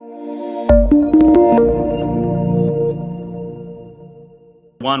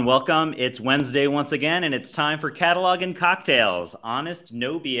Welcome. It's Wednesday once again, and it's time for Catalog and Cocktails, honest,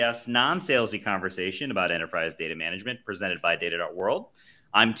 no BS, non-salesy conversation about enterprise data management presented by Data.World.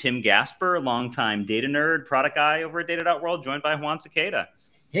 I'm Tim Gasper, longtime data nerd, product guy over at Data.World, joined by Juan Cicada.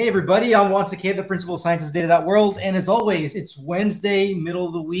 Hey, everybody. I'm Juan Cicada, the principal scientist at Data.World. And as always, it's Wednesday, middle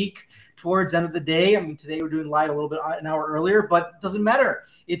of the week, towards the end of the day. I mean, today we're doing live a little bit an hour earlier, but it doesn't matter.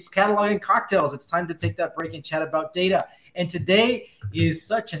 It's Catalog and Cocktails. It's time to take that break and chat about data. And today is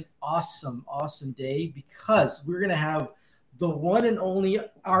such an awesome day because we're going to have the one and only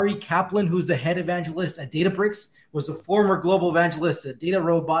Ari Kaplan, who's the head evangelist at Databricks, was a former global evangelist at Data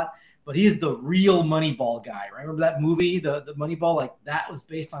Robot, but he's the real Moneyball guy, right? Remember that movie, the Moneyball? Like, that was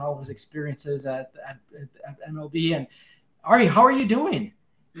based on all of his experiences at MLB. And Ari, how are you doing?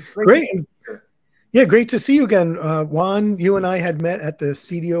 It's great. Yeah, great to see you again. Juan, you and I had met at the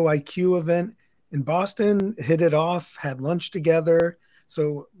CDO IQ event in Boston, hit it off, had lunch together.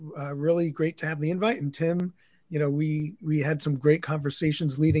 So really great to have the invite. And Tim, you know, we had some great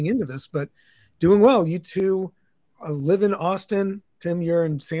conversations leading into this, but doing well. You two live in Austin. Tim, you're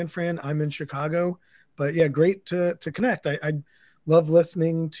in San Fran. I'm in Chicago. But yeah, great to connect. I love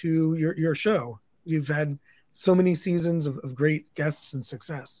listening to your show. You've had so many seasons of great guests and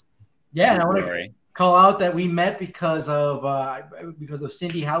success. Yeah, and I want to call out that we met because of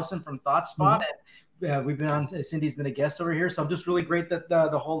Cindy Howson from ThoughtSpot. Mm-hmm. And we've been on. Cindy's been a guest over here, so I'm just really great that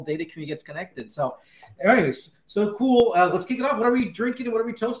the whole data community gets connected. So, anyways, so cool. Let's kick it off. What are we drinking and what are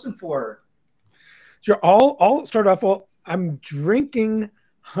we toasting for? Sure. I'll start off. Well, I'm drinking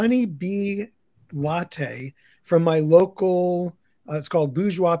honey bee latte from my local. It's called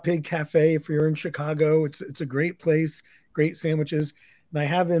Bourgeois Pig Cafe. If you're in Chicago, it's a great place, great sandwiches. And I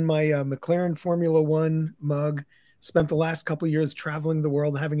have in my McLaren Formula One mug, spent the last couple of years traveling the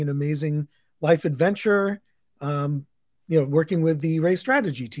world, having an amazing life adventure, working with the race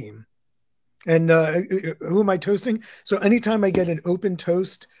strategy team. And who am I toasting? So anytime I get an open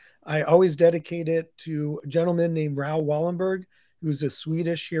toast, I always dedicate it to a gentleman named Raoul Wallenberg, who's a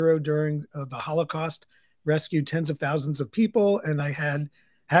Swedish hero during the Holocaust, rescued tens of thousands of people. And I had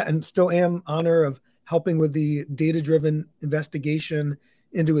and still am honor of helping with the data-driven investigation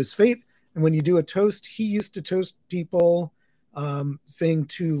into his fate. And when you do a toast, he used to toast people saying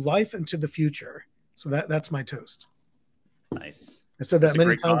to life and to the future. So that's my toast. Nice. I said that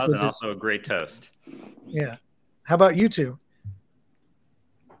many times. And also a great toast. Yeah. How about you two?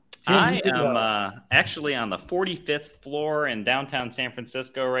 Tim, I am actually on the 45th floor in downtown San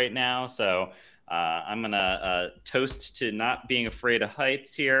Francisco right now. So I'm going to toast to not being afraid of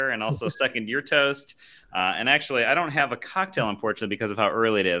heights here, and also second your toast. And actually, I don't have a cocktail, unfortunately, because of how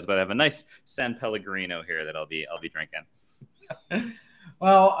early it is, but I have a nice San Pellegrino here that I'll be drinking.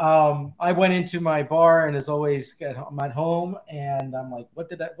 Well, I went into my bar, and as always, I'm at home, and I'm like,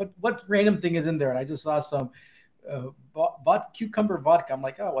 what random thing is in there? And I just saw some cucumber vodka. I'm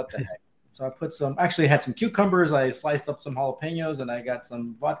like, oh, what the heck? So I put actually had some cucumbers. I sliced up some jalapenos, and I got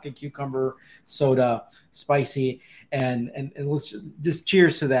some vodka cucumber soda, spicy, and let's just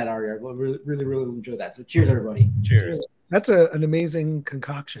cheers to that, Ari. I really enjoy that. So cheers, everybody. Cheers. That's an amazing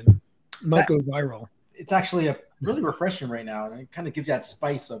concoction. Might go viral. It's actually really refreshing right now, and it kind of gives you that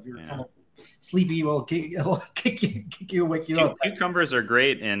spice of you're kind of sleepy. It'll kick you, wake you up. Cucumbers are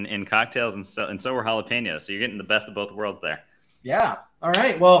great in cocktails, and so are jalapenos. So you're getting the best of both worlds there. Yeah. All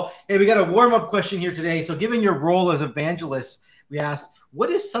right. Well, hey, we got a warm-up question here today. So given your role as evangelist, we asked,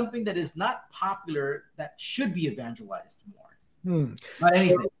 what is something that is not popular that should be evangelized more? Not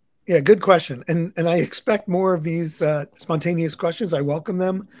anything. Yeah, good question. And I expect more of these spontaneous questions. I welcome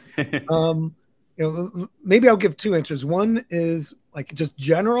them. Maybe I'll give two answers. One is like just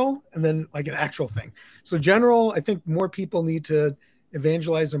general, and then like an actual thing. So general, I think more people need to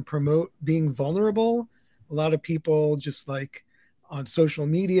evangelize and promote being vulnerable. A lot of people just like on social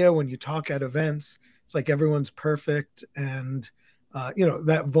media, when you talk at events, it's like everyone's perfect. And,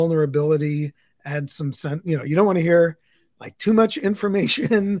 that vulnerability adds some sense. You don't want to hear like too much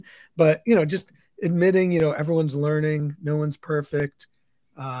information, but, just admitting, everyone's learning, no one's perfect.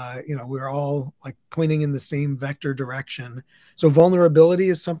 We're all like pointing in the same vector direction. So vulnerability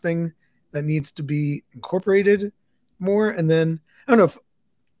is something that needs to be incorporated more. And then I don't know if,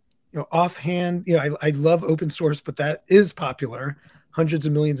 offhand, I love open source, but that is popular, hundreds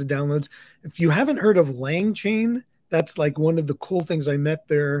of millions of downloads. If you haven't heard of LangChain, that's like one of the cool things. I met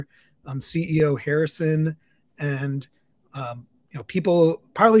their CEO Harrison, and people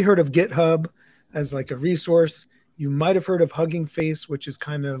probably heard of GitHub as like a resource. You might have heard of Hugging Face, which is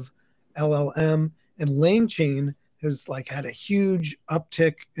kind of LLM, and LangChain has like had a huge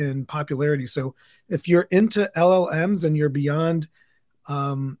uptick in popularity. So if you're into LLMs and you're beyond,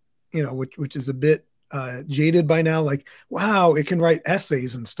 which is a bit jaded by now, like, wow, it can write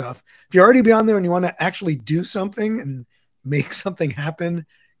essays and stuff. If you're already beyond there and you want to actually do something and make something happen,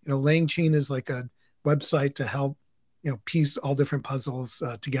 LangChain is like a website to help, piece all different puzzles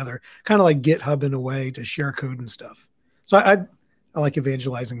together, kind of like GitHub in a way to share code and stuff. So I like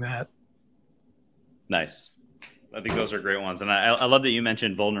evangelizing that. Nice. I think those are great ones. And I love that you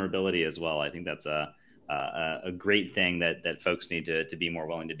mentioned vulnerability as well. I think that's a great thing that folks need to be more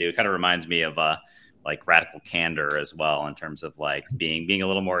willing to do. It kind of reminds me of like radical candor as well, in terms of like being a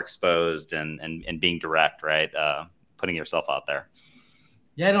little more exposed and being direct, right? Putting yourself out there.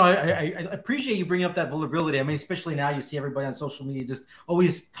 Yeah, no, I appreciate you bringing up that vulnerability. I mean, especially now you see everybody on social media just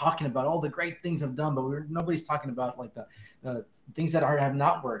always talking about all the great things I've done, but nobody's talking about like the things that have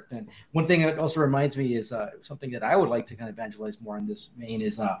not worked. And one thing that also reminds me is something that I would like to kind of evangelize more on this vein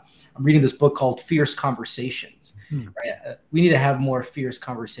is I'm reading this book called Fierce Conversations. Right? We need to have more fierce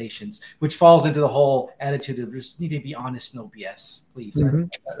conversations, which falls into the whole attitude of just need to be honest, no BS, please. Mm-hmm.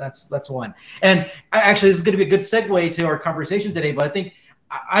 That's one. And actually, this is going to be a good segue to our conversation today, but I think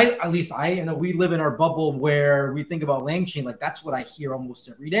we live in our bubble where we think about LangChain, like that's what I hear almost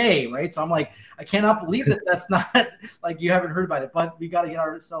every day, right? So I'm like, I cannot believe that that's not like you haven't heard about it, but we got to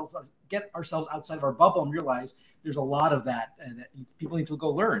get ourselves outside of our bubble and realize there's a lot of that and that people need to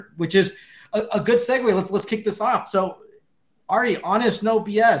go learn, which is a good segue. Let's kick this off. So Ari, honest, no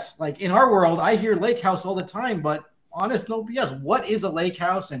BS. Like in our world, I hear Lakehouse all the time, but honest, no BS. What is a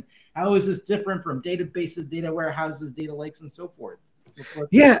Lakehouse and how is this different from databases, data warehouses, data lakes, and so forth?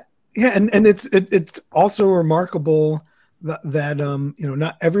 Yeah, and it's also remarkable that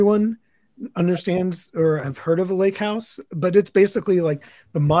not everyone understands or have heard of a lakehouse, but it's basically like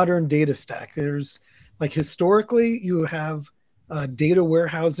the modern data stack. There's like historically you have data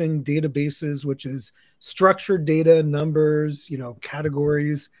warehousing databases, which is structured data, numbers,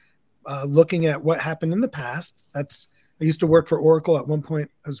 categories, looking at what happened in the past. I used to work for Oracle at one point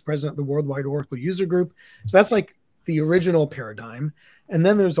as president of the Worldwide Oracle User Group. So that's like the original paradigm. And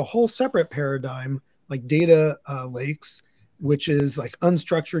then there's a whole separate paradigm like data lakes, which is like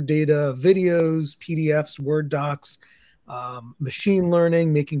unstructured data, videos, PDFs, Word docs, machine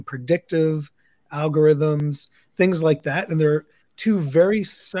learning, making predictive algorithms, things like that. And there are two very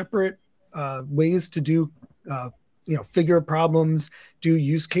separate ways to do, figure problems, do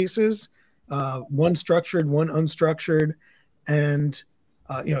use cases, one structured, one unstructured. And,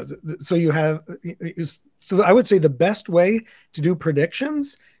 so you have... So I would say the best way to do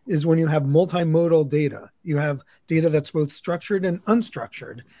predictions is when you have multimodal data. You have data that's both structured and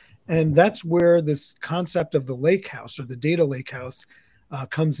unstructured. And that's where this concept of the lakehouse or the data lakehouse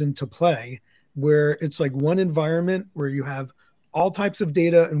comes into play, where it's like one environment where you have all types of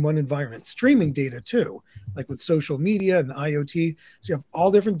data in one environment, streaming data too, like with social media and IoT. So you have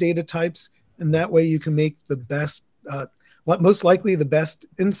all different data types, and that way you can make the best, most likely the best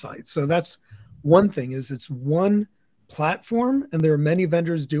insights. So that's one thing, is it's one platform, and there are many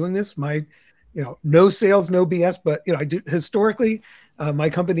vendors doing this. No sales, no BS, but I do historically, my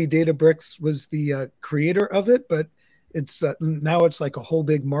company Databricks was the creator of it, but it's now it's like a whole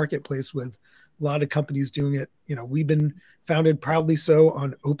big marketplace with a lot of companies doing it. We've been founded proudly so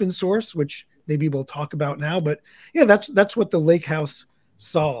on open source, which maybe we'll talk about now, but yeah, that's what the Lakehouse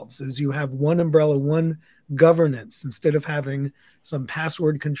solves, is you have one umbrella, one governance, instead of having some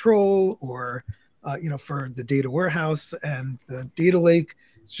password control or for the data warehouse and the data lake.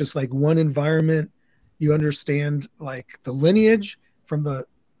 It's just like one environment. You understand like the lineage from the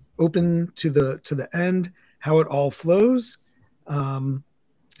open to the end, how it all flows. So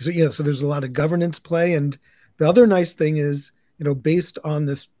there's a lot of governance play. And the other nice thing is, based on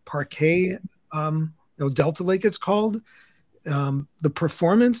this Parquet, Delta Lake it's called, the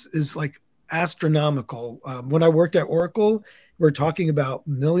performance is like astronomical. When I worked at Oracle, we're talking about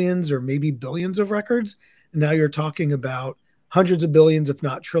millions or maybe billions of records. And now you're talking about hundreds of billions, if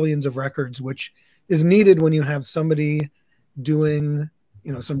not trillions of records, which is needed when you have somebody doing,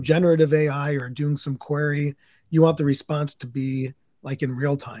 some generative AI or doing some query. You want the response to be like in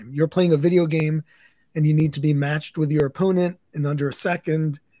real time. You're playing a video game and you need to be matched with your opponent in under a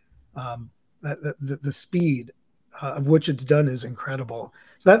second. The speed of which it's done is incredible.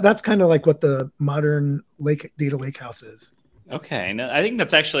 So that's kind of like what the modern data lakehouse is. Okay, no, I think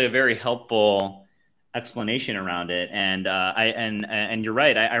that's actually a very helpful explanation around it. And you're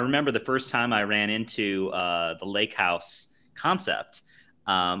right. I remember the first time I ran into the lakehouse concept.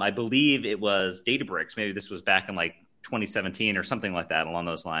 I believe it was Databricks. Maybe this was back in like 2017 or something like that, along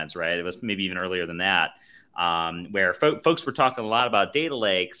those lines, right? It was maybe even earlier than that. where folks were talking a lot about data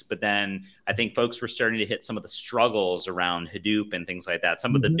lakes, but then I think folks were starting to hit some of the struggles around Hadoop and things like that.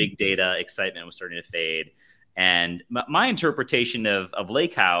 Some of the big data excitement was starting to fade. And my interpretation of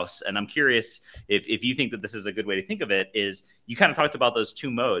Lakehouse, and I'm curious if you think that this is a good way to think of it, is you kind of talked about those two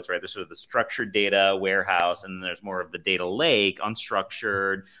modes, right? There's sort of the structured data warehouse, and then there's more of the data lake,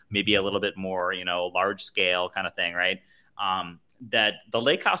 unstructured, maybe a little bit more, large scale kind of thing, right? That the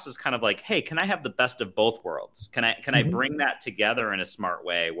Lakehouse is kind of like, hey, can I have the best of both worlds? Can I bring that together in a smart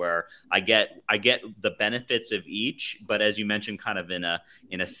way where I get the benefits of each, but as you mentioned, kind of in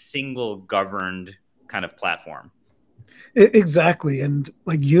a single governed kind of platform. Exactly. And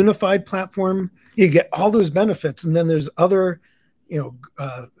like unified platform, you get all those benefits. And then there's other,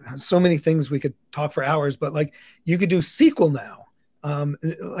 so many things we could talk for hours, but like you could do SQL now.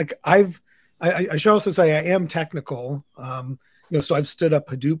 Like I should also say I am technical. So I've stood up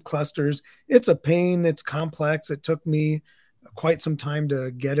Hadoop clusters. It's a pain. It's complex. It took me quite some time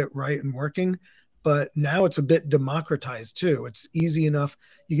to get it right and working. But now it's a bit democratized too. It's easy enough.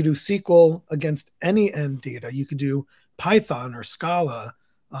 You can do SQL against any end data. You could do Python or Scala,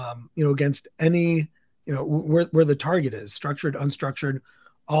 against any, where the target is, structured, unstructured,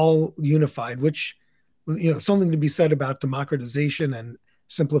 all unified, which, something to be said about democratization and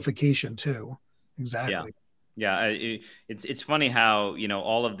simplification too. Exactly. Yeah, it's funny how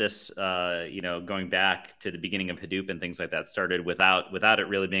all of this going back to the beginning of Hadoop and things like that started without it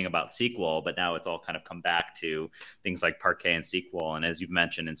really being about SQL, but now it's all kind of come back to things like Parquet and SQL, and as you've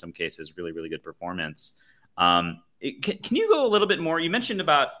mentioned, in some cases, really really good performance. Can you go a little bit more? You mentioned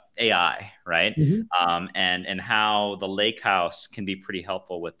about AI, right? And how the Lakehouse can be pretty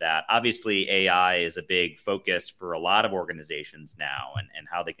helpful with that. Obviously, AI is a big focus for a lot of organizations now, and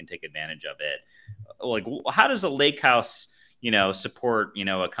how they can take advantage of it. Like, how does a Lakehouse, support,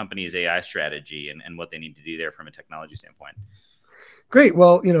 a company's AI strategy and what they need to do there from a technology standpoint? Great.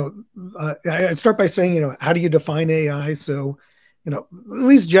 Well, I'd start by saying, how do you define AI? So, at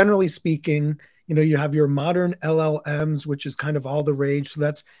least generally speaking, you have your modern LLMs, which is kind of all the rage. So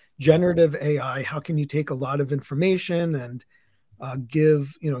that's generative AI. How can you take a lot of information and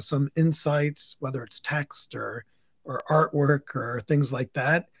give, some insights, whether it's text or artwork or things like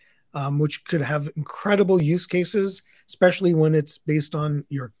that, which could have incredible use cases, especially when it's based on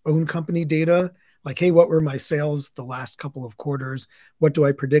your own company data. Like, hey, what were my sales the last couple of quarters? What do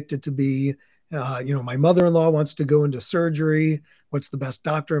I predict it to be? My mother-in-law wants to go into surgery. What's the best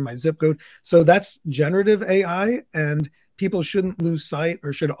doctor in my zip code? So that's generative AI, and people shouldn't lose sight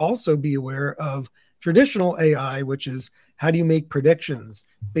or should also be aware of traditional AI, which is how do you make predictions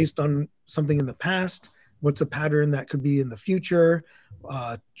based on something in the past? What's a pattern that could be in the future?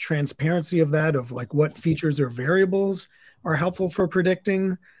 Transparency of that, of like what features or variables are helpful for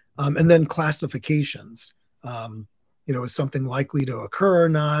predicting, and then classifications. Is something likely to occur or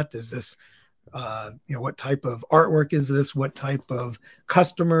not? Is this what type of artwork is this? What type of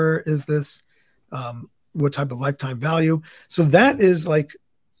customer is this? What type of lifetime value? So that is like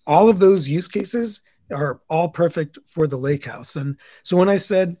all of those use cases are all perfect for the Lakehouse. And so when I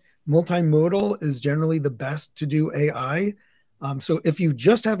said multimodal is generally the best to do AI, so if you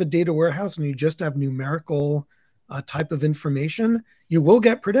just have a data warehouse and you just have numerical type of information, you will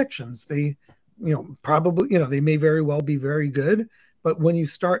get predictions. They, probably, they may very well be very good, but when you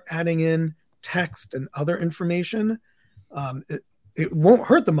start adding in text and other information, it won't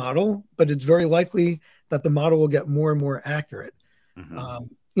hurt the model, but it's very likely that the model will get more and more accurate.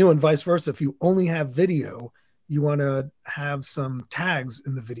 And vice versa. If you only have video, you want to have some tags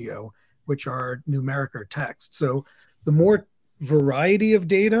in the video, which are numeric or text. So the more variety of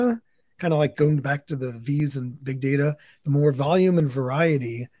data, kind of like going back to the V's and big data, the more volume and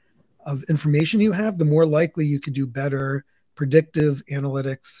variety of information you have, the more likely you could do better predictive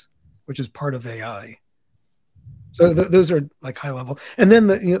analytics, which is part of AI. So those are like high level. And then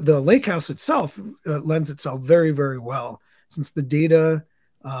the Lakehouse itself lends itself very, very well, since the data,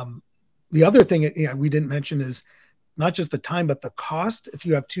 the other thing we didn't mention is not just the time, but the cost. If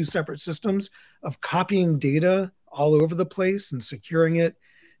you have two separate systems of copying data all over the place and securing it,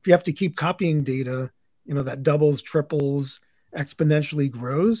 if you have to keep copying data, that doubles, triples, exponentially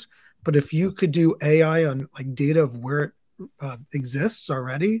grows. But if you could do AI on like data of where it exists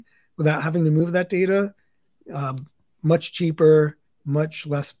already without having to move that data, much cheaper, much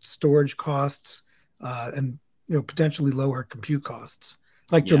less storage costs, and potentially lower compute costs,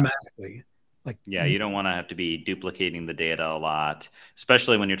 like dramatically. You don't want to have to be duplicating the data a lot,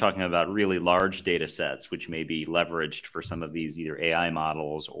 especially when you're talking about really large data sets, which may be leveraged for some of these either AI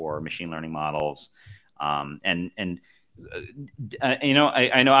models or machine learning models. And I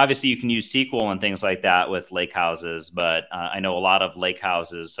know obviously you can use SQL and things like that with lake houses, but I know a lot of lake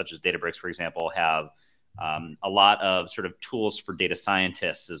houses, such as Databricks, for example, have a lot of sort of tools for data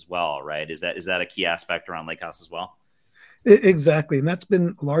scientists as well, right? Is that a key aspect around Lakehouse as well? Exactly. And that's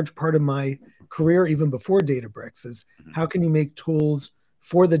been a large part of my career, even before Databricks, is how can you make tools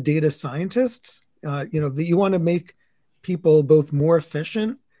for the data scientists? That you want to make people both more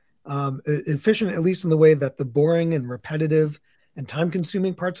efficient, at least in the way that the boring and repetitive and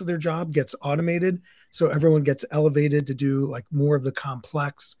time-consuming parts of their job gets automated, so everyone gets elevated to do like more of the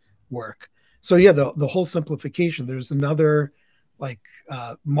complex work. So yeah, the whole simplification. There's another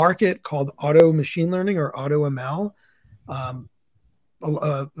market called auto machine learning or auto ML.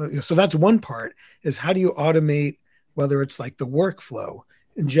 So that's one part, is how do you automate, whether it's like the workflow,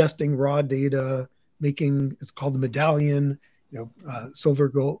 ingesting raw data, it's called the medallion, silver,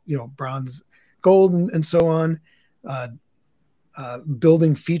 gold, bronze, gold, and so on,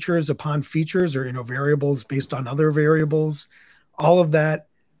 building features upon features, or variables based on other variables. All of that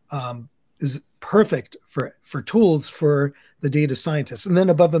is perfect for tools for the data scientists. And then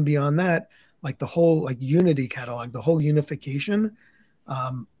above and beyond that, like the whole Unity catalog, the whole unification.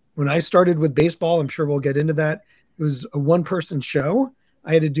 When I started with baseball, I'm sure we'll get into that, it was a one-person show.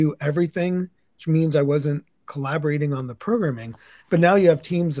 I had to do everything, which means I wasn't collaborating on the programming. But now you have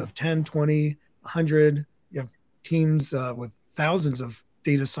teams of 10, 20, 100. You have teams with thousands of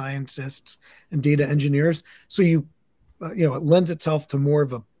data scientists and data engineers. So it lends itself to more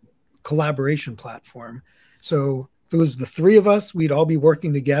of a collaboration platform. So if it was the three of us, we'd all be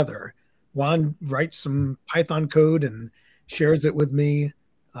working together. Juan writes some Python code and shares it with me,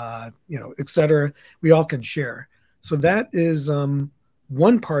 et cetera. We all can share. So that is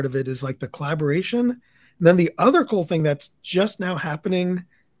one part of it, is like the collaboration. And then the other cool thing that's just now happening,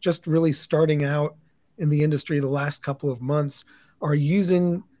 just really starting out in the industry the last couple of months, are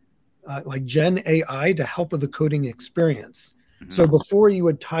using like Gen AI to help with the coding experience. Mm-hmm. So before you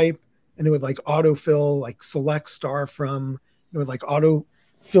would type and it would like autofill, like select star from, it would like auto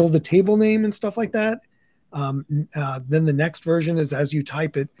fill the table name and stuff like that. Then the next version is, as you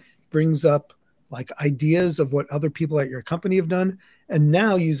type it, brings up like ideas of what other people at your company have done. And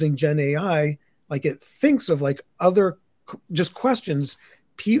now using Gen AI, like it thinks of like other just questions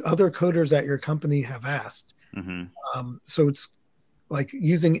other coders at your company have asked. Mm-hmm. So it's like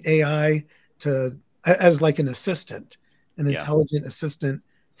using AI as like an assistant, an intelligent assistant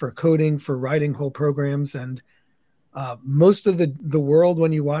for coding, for writing whole programs. And most of the world,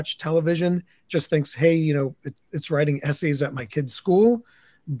 when you watch television, just thinks, hey, it's writing essays at my kid's school.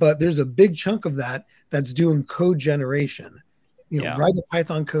 But there's a big chunk of that's doing code generation. Write a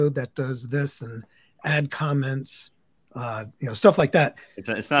Python code that does this and add comments, stuff like that.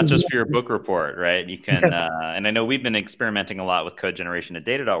 It's not just for your book report, right? You can, and I know we've been experimenting a lot with code generation at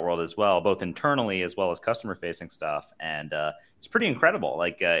Data.World as well, both internally as well as customer-facing stuff, and it's pretty incredible.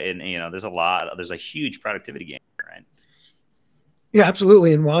 Like, there's a huge productivity gain, right? Yeah,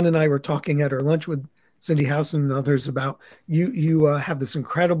 absolutely. And Juan and I were talking at our lunch with Cindy House and others about you have this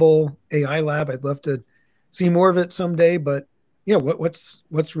incredible AI lab. I'd love to see more of it someday, but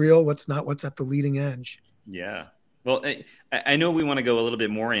what's real, what's not, what's at the leading edge. Yeah. Well, I know we want to go a little bit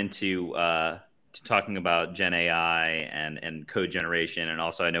more into to talking about Gen AI and code generation, and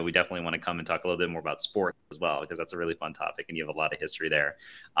also I know we definitely want to come and talk a little bit more about sports as well, because that's a really fun topic and you have a lot of history there.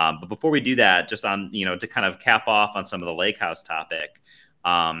 But before we do that, just on to kind of cap off on some of the Lakehouse topic,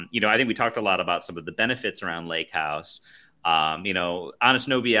 I think we talked a lot about some of the benefits around Lakehouse. Honest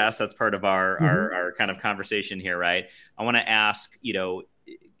no BS, that's part of our kind of conversation here, right? I want to ask,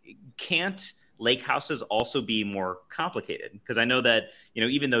 can't Lakehouses also be more complicated? Because I know that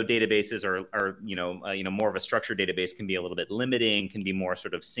even though databases are more of a structured database can be a little bit limiting, can be more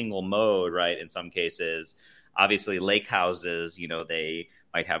sort of single mode, right? In some cases, obviously Lakehouses, they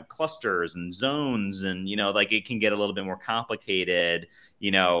might have clusters and zones, and it can get a little bit more complicated.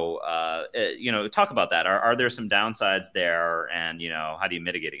 Talk about that. Are there some downsides there, and how do you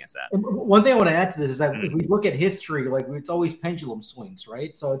mitigate against that? One thing I want to add to this is that if we look at history, it's always pendulum swings,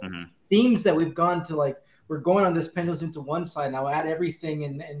 right? So it seems that we've gone to we're going on this pendulum to one side now. Add everything,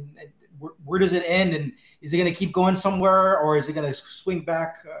 and where does it end? And is it going to keep going somewhere, or is it going to swing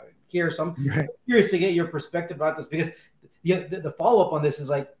back here? So I'm curious to get your perspective about this, because the follow up on this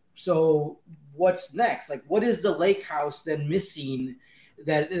is so what's next? What is the Lakehouse then missing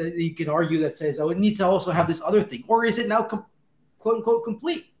that you can argue that says, it needs to also have this other thing, or is it now quote unquote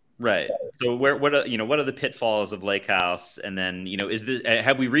complete? Right. So what are the pitfalls of Lakehouse, and then is this,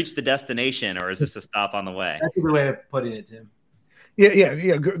 have we reached the destination, or is this a stop on the way? That's a good way of putting it, Tim.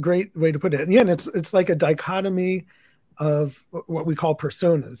 Yeah. Great way to put it. And yeah, and it's like a dichotomy of what we call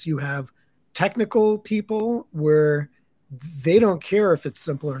personas. You have technical people where they don't care if it's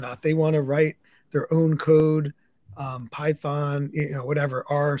simple or not. They want to write their own code, Python, whatever,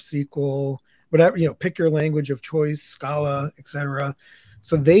 R, SQL, whatever, pick your language of choice, Scala, etc.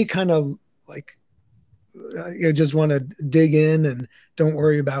 So they kind of like, just want to dig in and don't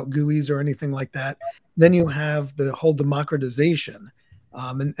worry about GUIs or anything like that. Then you have the whole democratization.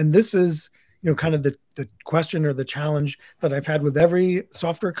 And this is, kind of the question or the challenge that I've had with every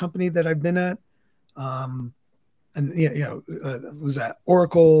software company that I've been at. Was that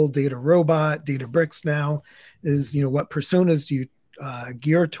Oracle, Data Robot, Databricks now is, what personas do you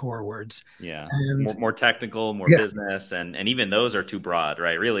gear towards? Yeah, and more technical, more business, and even those are too broad,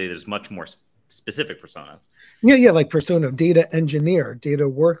 right? Really, there's much more specific personas. Yeah, like persona, data engineer, data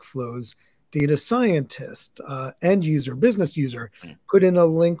workflows, data scientist, end user, business user. Put in a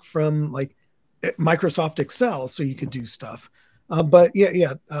link from like Microsoft Excel so you could do stuff. So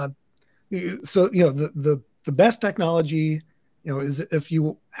the best technology, is if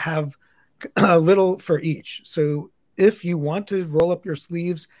you have a little for each. So if you want to roll up your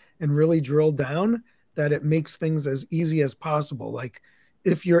sleeves and really drill down, that it makes things as easy as possible. Like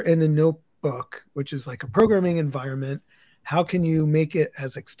if you're in a notebook, which is like a programming environment, how can you make it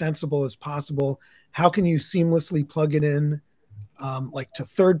as extensible as possible? How can you seamlessly plug it in, like to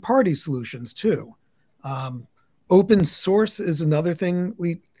third-party solutions too? Open source is another thing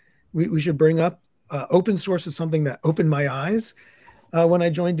we should bring up. Open source is something that opened my eyes when I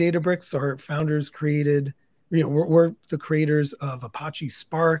joined Databricks. Our founders created, we're the creators of Apache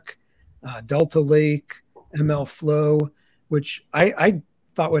Spark, Delta Lake, ML Flow, which I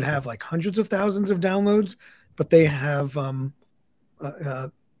thought would have like hundreds of thousands of downloads, but they have over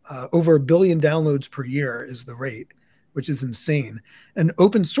 1 billion downloads per year is the rate, which is insane. And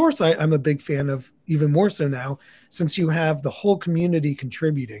open source, I'm a big fan of, even more so now, since you have the whole community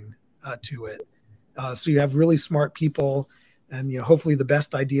contributing to it. So you have really smart people, and hopefully the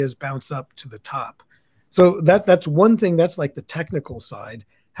best ideas bounce up to the top. So that's one thing. That's like the technical side.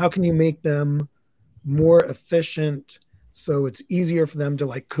 How can you make them more efficient so it's easier for them to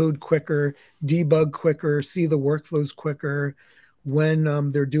like code quicker, debug quicker, see the workflows quicker?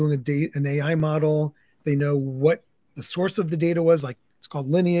 When they're doing an AI model, they know what the source of the data was, like it's called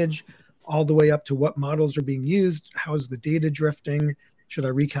lineage, all the way up to what models are being used. How is the data drifting? Should I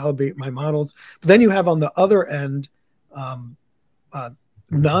recalibrate my models? But then you have on the other end,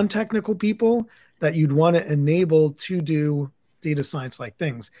 non-technical people that you'd want to enable to do data science-like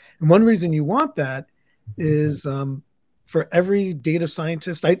things. And one reason you want that is for every data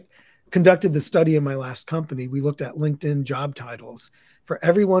scientist, I conducted the study in my last company. We looked at LinkedIn job titles. For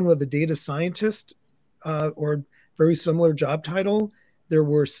everyone with a data scientist or very similar job title, there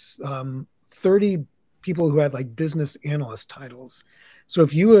were 30 people who had like business analyst titles. So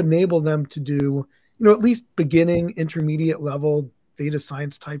if you enable them to do, at least beginning, intermediate level data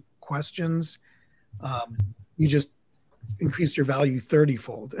science type questions, you just increased your value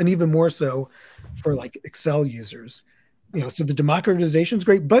 30-fold, and even more so for like Excel users. So the democratization is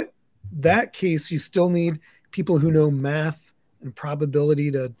great, but that case, you still need people who know math and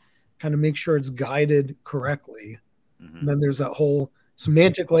probability to kind of make sure it's guided correctly. Mm-hmm. And then there's that whole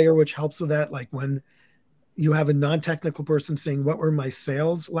semantic layer, which helps with that. Like when you have a non-technical person saying, what were my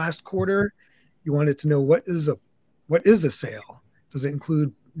sales last quarter? You want it to know what is a sale? Does it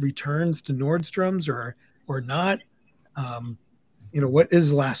include returns to Nordstrom's or not? What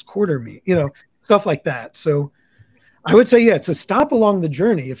is last quarter mean? Stuff like that. So I would say, it's a stop along the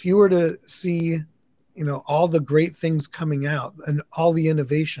journey. If you were to see, all the great things coming out and all the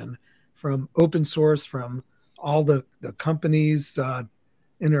innovation from open source, from all the companies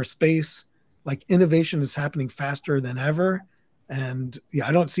in our space, like innovation is happening faster than ever. And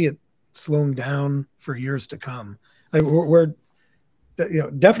I don't see it slowing down for years to come. Like we're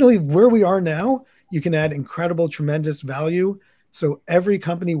definitely where we are now, you can add incredible, tremendous value. So every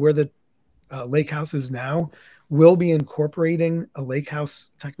company where the Lakehouse is now will be incorporating a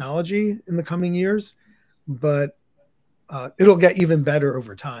Lakehouse technology in the coming years, but it'll get even better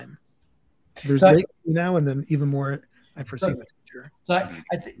over time. There's great now, and then even more I foresee in the future. So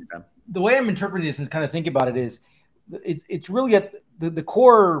I think the way I'm interpreting this and kind of think about it is it's really at the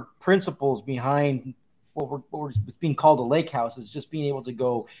core principles behind what's being called a Lakehouse is just being able to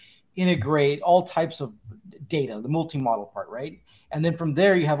go integrate all types of data, the multi-model part, right? And then from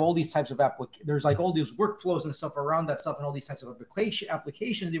there, you have all these types of there's like all these workflows and stuff around that stuff and all these types of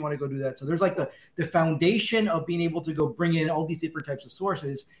applications you want to go do that. So there's like the foundation of being able to go bring in all these different types of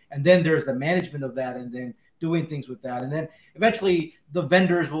sources. And then there's the management of that. And then doing things with that. And then eventually the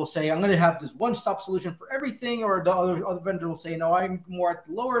vendors will say, I'm going to have this one-stop solution for everything, or the other vendor will say, no, I'm more at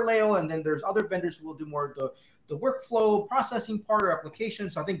the lower layer. And then there's other vendors who will do more of the workflow processing part or application.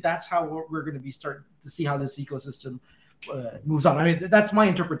 So I think that's how we're going to be starting to see how this ecosystem moves on. I mean, that's my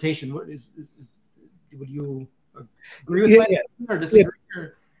interpretation. Would you agree with that or disagree?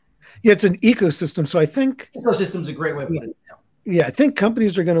 Yeah, it's an ecosystem. So I think ecosystem is a great way of putting it. Yeah, I think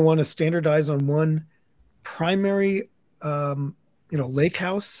companies are going to want to standardize on one primary,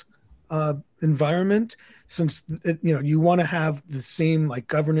 lakehouse environment, since you want to have the same like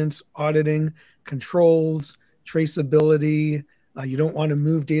governance, auditing, controls, traceability. You don't want to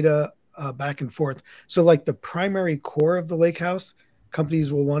move data back and forth. So like the primary core of the lakehouse,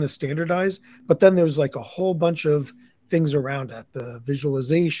 companies will want to standardize, but then there's like a whole bunch of things around it: the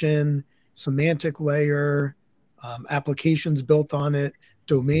visualization, semantic layer, applications built on it,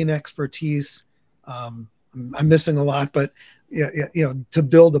 domain expertise. I'm missing a lot, but to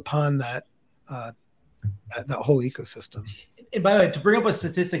build upon that whole ecosystem. And by the way, to bring up a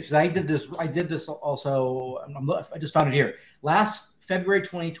statistic, because I did this also. I just found it here. Last February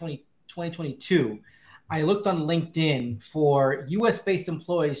 2022, I looked on LinkedIn for U.S.-based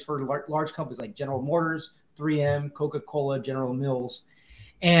employees for large companies like General Motors, 3M, Coca-Cola, General Mills.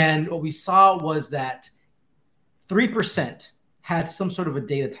 And what we saw was that 3% had some sort of a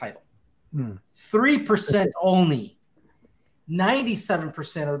data title. 3% only.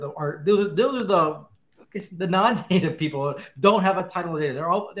 97% are those are the non-data people don't have a title of data.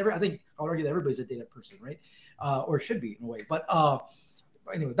 I think I would argue that everybody's a data person, right? Or should be in a way. But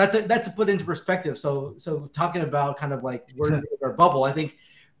anyway, that's to put into perspective. So talking about kind of like we're in our bubble, I think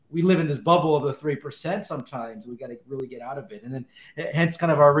we live in this bubble of the 3% sometimes. We got to really get out of it. And then hence kind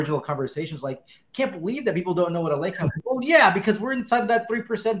of our original conversations, like, can't believe that people don't know what a lake house is. Well, yeah, because we're inside that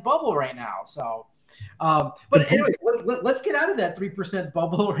 3% bubble right now. So, but anyway, let's get out of that 3%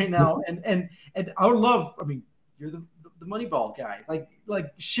 bubble right now. And I would love, I mean, you're the Moneyball guy.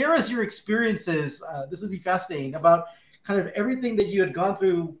 Like share us your experiences. This would be fascinating about kind of everything that you had gone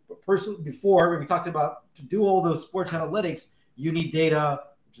through personally before. When we talked about to do all those sports analytics, you need data,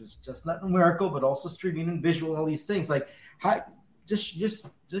 which is just not numerical, but also streaming and visual and all these things. Like, just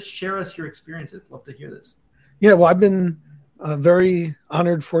share us your experiences. Love to hear this. Yeah, well, I've been very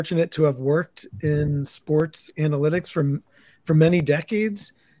honored, fortunate to have worked in sports analytics for many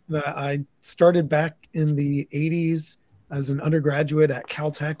decades. I started back in the 80s as an undergraduate at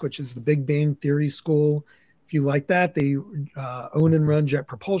Caltech, which is the Big Bang Theory school. If you like that, they own and run Jet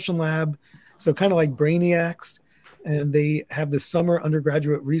Propulsion Lab. So kind of like brainiacs. And they have the summer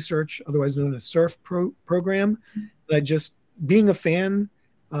undergraduate research, otherwise known as SURF program. And I just, being a fan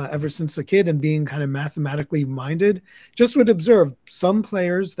ever since a kid and being kind of mathematically minded, just would observe some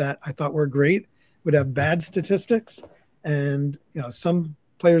players that I thought were great would have bad statistics. And some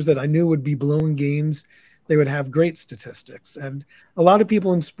players that I knew would be blowing games, they would have great statistics. And a lot of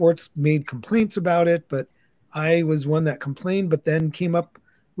people in sports made complaints about it, but I was one that complained, but then came up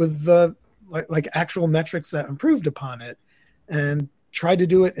with like actual metrics that improved upon it, and tried to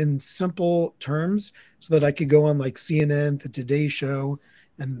do it in simple terms so that I could go on like CNN, the Today Show,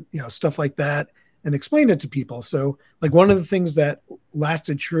 and stuff like that, and explain it to people. So like one of the things that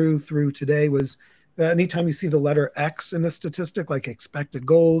lasted true through today was that anytime you see the letter X in a statistic, like expected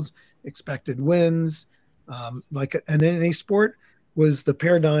goals, expected wins, like in any sport, was the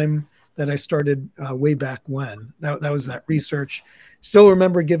paradigm that I started way back when. That was that research. Still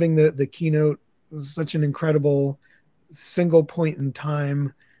remember giving the keynote. It was such an incredible single point in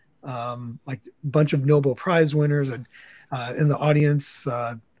time, like a bunch of Nobel Prize winners and in the audience,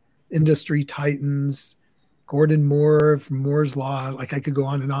 industry titans, Gordon Moore from Moore's Law. Like I could go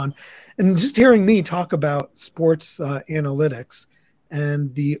on. And just hearing me talk about sports analytics,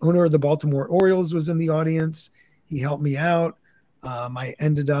 and the owner of the Baltimore Orioles was in the audience. He helped me out. I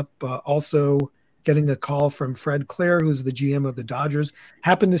ended up also getting a call from Fred Clare, who's the GM of the Dodgers,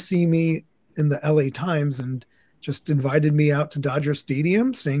 happened to see me in the LA Times and just invited me out to Dodger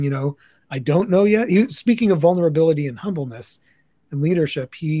Stadium saying, I don't know yet. Speaking of vulnerability and humbleness and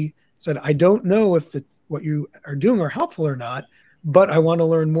leadership, he said, I don't know if what you are doing are helpful or not, but I want to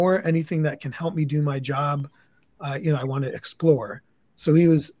learn more. Anything that can help me do my job, I want to explore. So he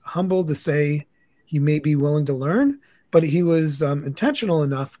was humbled to say he may be willing to learn, but he was intentional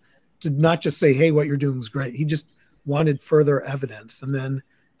enough to not just say, hey, what you're doing is great. He just wanted further evidence. And then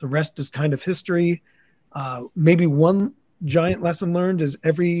the rest is kind of history. Maybe one giant lesson learned is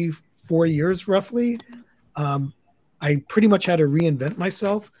every 4 years, roughly, I pretty much had to reinvent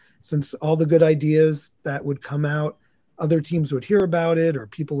myself, since all the good ideas that would come out, other teams would hear about it or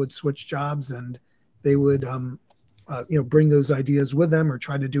people would switch jobs. And they would bring those ideas with them or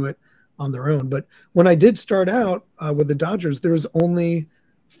try to do it on their own. But when I did start out with the Dodgers, there was only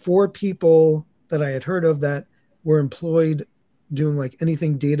 4 people that I had heard of that were employed doing like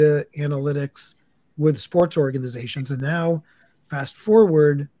anything data analytics with sports organizations. And now, fast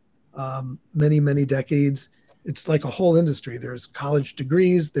forward many decades, it's like a whole industry. There's college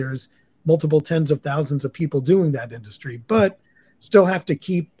degrees, there's multiple tens of thousands of people doing that industry, but still have to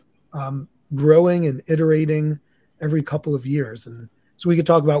keep growing and iterating every couple of years. And so we could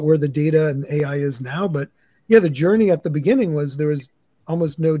talk about where the data and AI is now, but yeah, the journey at the beginning was there was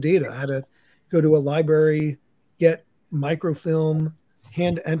almost no data. I had to go to a library, get microfilm,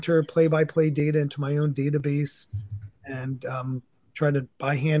 hand enter play-by-play data into my own database, and try to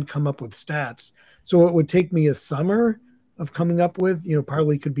by hand come up with stats. So it would take me a summer of coming up with,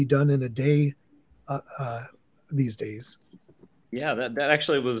 probably could be done in a day these days. Yeah, that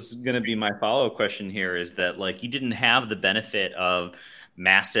actually was going to be my follow-up question here, is that like you didn't have the benefit of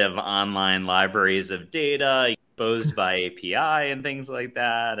massive online libraries of data exposed by API and things like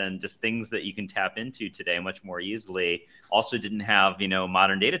that, and just things that you can tap into today much more easily. Also didn't have,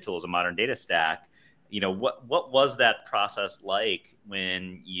 modern data tools, a modern data stack. What was that process like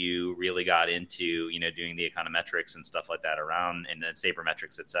when you really got into, doing the econometrics and stuff like that around, and then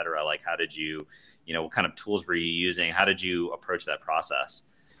sabermetrics, et cetera? Like, how did you, what kind of tools were you using? How did you approach that process?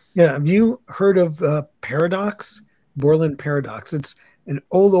 Yeah. Have you heard of Paradox, Borland Paradox? It's an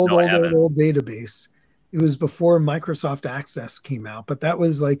old database. It was before Microsoft Access came out, but that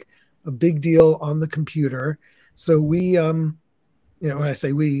was like a big deal on the computer. So we, when I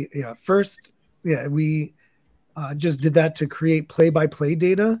say we, first, we just did that to create play-by-play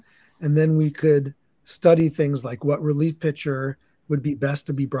data, and then we could study things like what relief pitcher would be best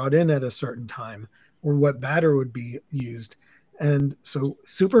to be brought in at a certain time, or what batter would be used. And so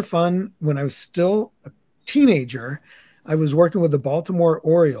super fun. When I was still a teenager, I was working with the Baltimore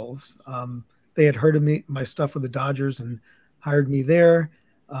Orioles. They had heard of my stuff with the Dodgers and hired me there.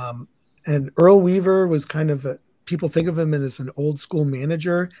 And Earl Weaver was kind of people think of him as an old school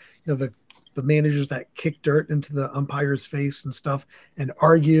manager, the managers that kick dirt into the umpire's face and stuff and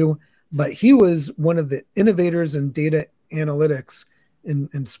argue. But he was one of the innovators in data analytics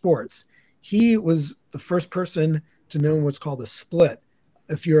in sports. He was the first person to know what's called a split.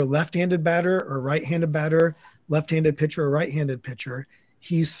 If you're a left-handed batter or right-handed batter, left-handed pitcher or right-handed pitcher,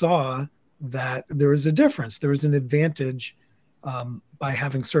 he saw that there was a difference. There was an advantage by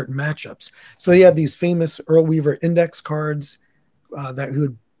having certain matchups. So he had these famous Earl Weaver index cards that he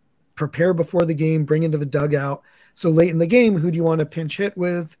would prepare before the game, bring into the dugout. So late in the game, who do you want to pinch hit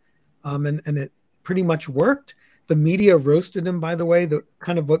with? And it pretty much worked. The media roasted him, by the way, the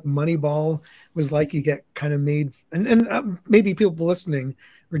kind of what Moneyball was like. You get kind of made, and maybe people listening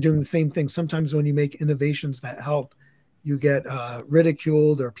are doing the same thing. Sometimes when you make innovations that help, you get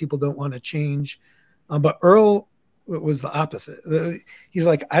ridiculed or people don't want to change. But Earl was the opposite. He's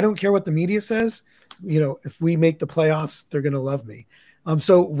like, I don't care what the media says. If we make the playoffs, they're going to love me.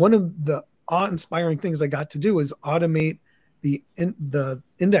 So one of the awe-inspiring things I got to do is automate the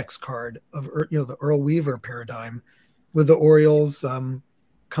index card of the Earl Weaver paradigm with the Orioles,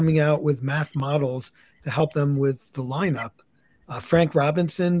 coming out with math models to help them with the lineup. Frank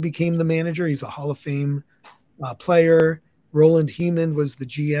Robinson became the manager. He's a Hall of Fame player. Roland Hemond was the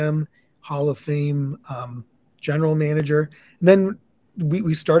GM, Hall of Fame general manager. And then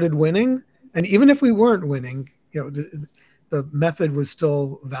we started winning. And even if we weren't winning, the method was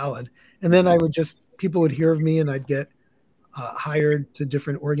still valid. And then people would hear of me and I'd get hired to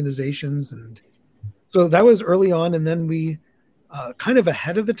different organizations. And so that was early on. And then we kind of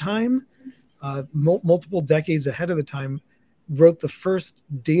ahead of the time, multiple decades ahead of the time, wrote the first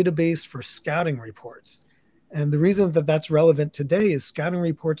database for scouting reports. And the reason that that's relevant today is scouting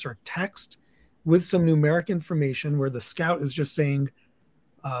reports are text with some numeric information where the scout is just saying,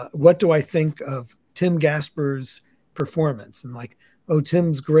 what do I think of Tim Gasper's performance? And like, oh,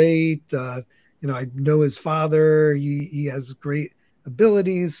 Tim's great. I know his father. He has great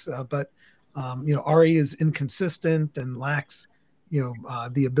abilities, but Ari is inconsistent and lacks,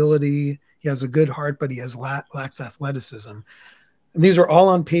 the ability. He has a good heart, but he lacks athleticism. And these are all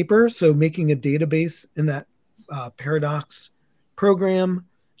on paper. So making a database in that Paradox program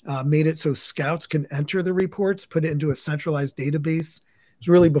made it so scouts can enter the reports, put it into a centralized database. It's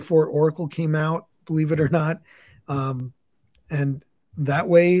really before Oracle came out, believe it or not. And that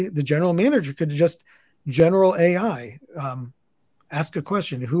way the general manager could just general AI, ask a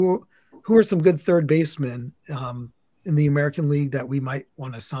question. Who are some good third basemen in the American League that we might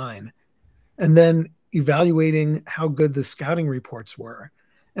want to sign? And then evaluating how good the scouting reports were.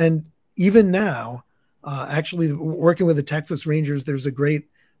 And even now, Actually, working with the Texas Rangers, there's a great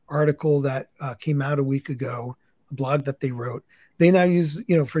article that came out a week ago, a blog that they wrote. They now use,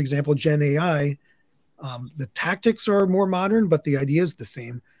 for example, Gen AI. The tactics are more modern, but the idea is the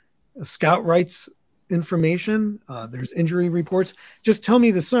same. A scout writes information. There's injury reports. Just tell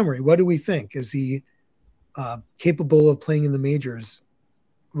me the summary. What do we think? Is he capable of playing in the majors?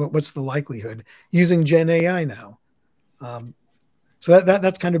 What's the likelihood? Using Gen AI now. So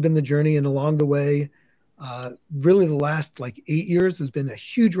that's kind of been the journey, and along the way, really the last 8 years has been a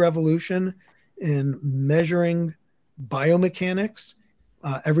huge revolution in measuring biomechanics,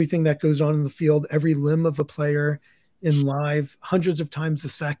 everything that goes on in the field, every limb of a player in live, hundreds of times a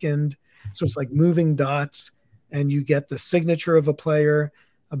second. So it's like moving dots, and you get the signature of a player,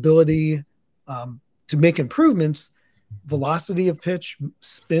 ability to make improvements, velocity of pitch,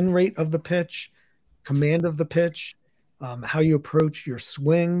 spin rate of the pitch, command of the pitch, how you approach your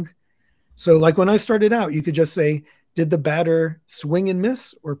swing. So when I started out, you could just say, did the batter swing and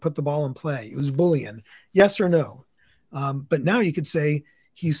miss or put the ball in play? It was Boolean, yes or no. But now you could say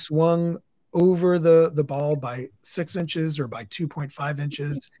he swung over the ball by 6 inches or by 2.5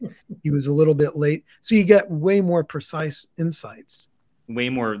 inches. He was a little bit late. So you get way more precise insights.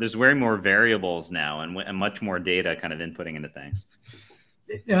 There's way more variables now and much more data kind of inputting into things.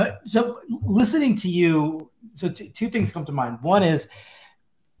 So listening to you, two things come to mind. One is,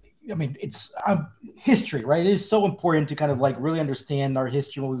 it's history, right? It is so important to kind of really understand our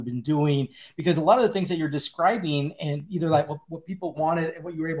history, what we've been doing, because a lot of the things that you're describing and either what people wanted and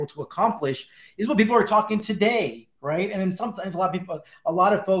what you were able to accomplish is what people are talking today, right? And then sometimes a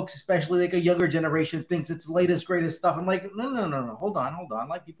lot of folks, especially a younger generation, thinks it's the latest, greatest stuff. I'm like, no, hold on.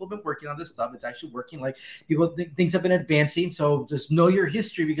 People have been working on this stuff. It's actually working. People things have been advancing. So just know your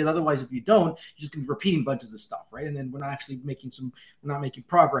history, because otherwise, if you don't, you're just going to be repeating bunches of stuff, right? And then we're not actually making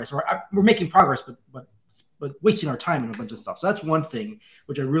progress, or we're making progress, but wasting our time in a bunch of stuff. So that's one thing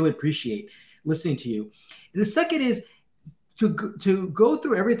which I really appreciate listening to you. And the second is to go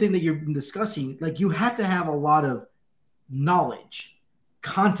through everything that you've been discussing. You had to have a lot of knowledge,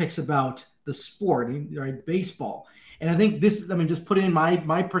 context about the sport, right? Baseball. And I think this is, just putting in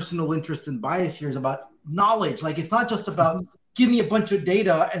my personal interest and bias here is about knowledge. It's not just about give me a bunch of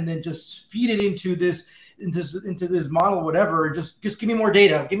data and then just feed it into this model, whatever. Just give me more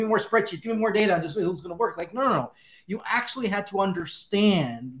data, give me more spreadsheets, give me more data, and just it's going to work. No. You actually had to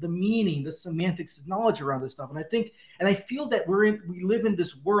understand the meaning, the semantics, knowledge around this stuff. And I feel that we live in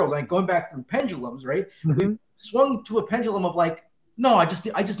this world, going back through pendulums, right? Mm-hmm. We swung to a pendulum of no, I just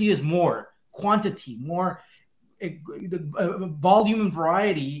need is more quantity, more volume and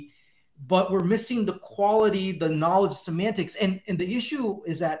variety, but we're missing the quality, the knowledge, semantics. And the issue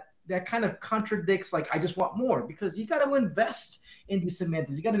is that kind of contradicts I just want more, because you got to invest in these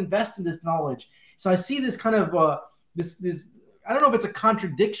semantics. You got to invest in this knowledge. So I see this kind of this I don't know if it's a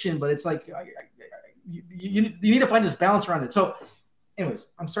contradiction, but it's you need to find this balance around it. So anyways,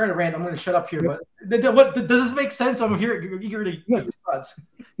 I'm sorry to rant. I'm going to shut up here. But does this make sense? I'm here eager to get thoughts.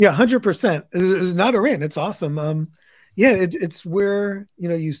 Yeah, 100%. It's not a rant. It's awesome. It's where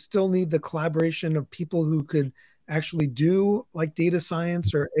you still need the collaboration of people who could actually do data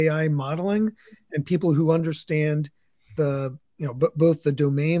science or AI modeling, and people who understand the both the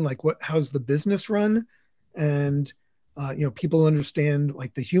domain, how's the business run, and people who understand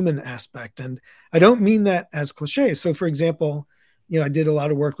the human aspect. And I don't mean that as cliche. So for example, I did a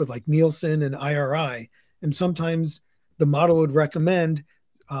lot of work with Nielsen and IRI, and sometimes the model would recommend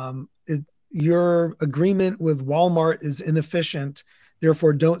your agreement with Walmart is inefficient,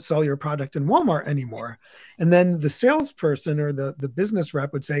 therefore don't sell your product in Walmart anymore. And then the salesperson or the business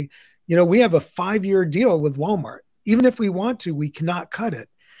rep would say, we have a 5-year deal with Walmart. Even if we want to, we cannot cut it.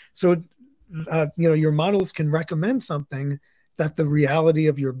 So, your models can recommend something that the reality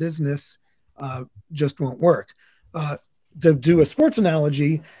of your business just won't work. To do a sports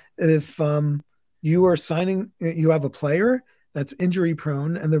analogy, if you have a player that's injury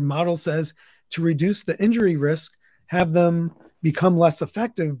prone and the model says to reduce the injury risk, have them become less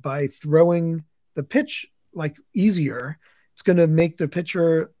effective by throwing the pitch easier, it's going to make the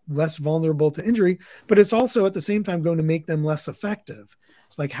pitcher less vulnerable to injury, but it's also at the same time going to make them less effective.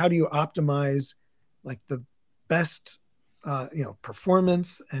 It's how do you optimize the best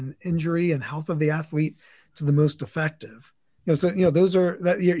performance and injury and health of the athlete to the most effective. So those are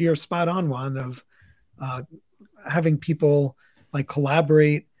that you're spot on, Juan, of having people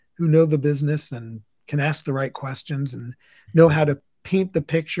collaborate who know the business and can ask the right questions and know how to paint the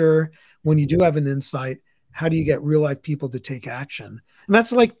picture. When you do have an insight, how do you get real life people to take action? And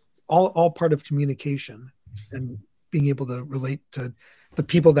that's all part of communication and being able to relate to the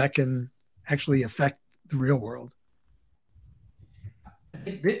people that can actually affect the real world.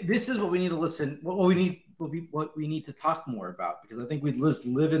 This is what we need to listen. What we need to talk more about, because I think we just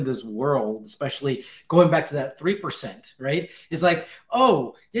live in this world, especially going back to that 3%, right? It's like,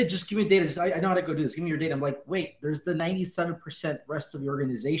 oh yeah, just give me data. I know how to go do this. Give me your data. I'm like, wait, there's the 97% rest of the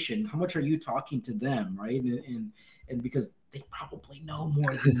organization. How much are you talking to them, right? And because they probably know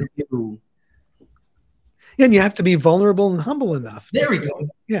more than you. And you have to be vulnerable and humble enough. There we go.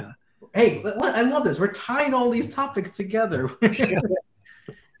 Yeah. Hey, I love this. We're tying all these topics together.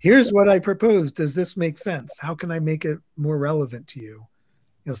 Here's what I propose. Does this make sense? How can I make it more relevant to you?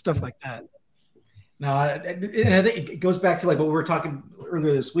 Stuff like that. No, and I think it goes back to like what we were talking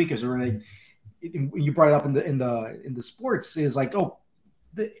earlier this week. Is when you brought it up in the sports, is like, oh,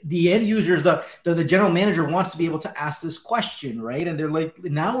 the end users, the general manager wants to be able to ask this question, right? And they're like,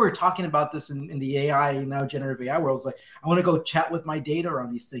 now we're talking about this in the AI, now generative AI world. It's like, I want to go chat with my data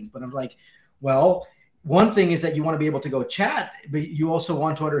on these things, but I'm like, well, one thing is that you want to be able to go chat, but you also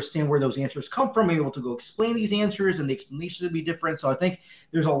want to understand where those answers come from, be able to go explain these answers, and the explanations will be different. So I think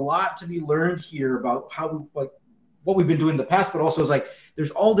there's a lot to be learned here about how, like, what we've been doing in the past, but also is like, there's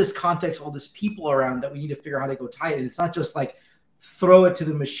all this context, all this people around that we need to figure out how to go tie it. And it's not just like throw it to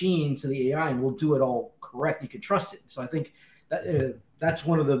the machine, to the AI, and we'll do it all correct. You can trust it. So I think that that's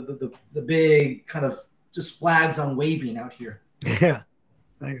one of the big kind of just flags on waving out here. Yeah,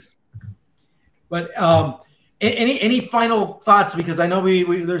 nice. But any final thoughts? Because I know we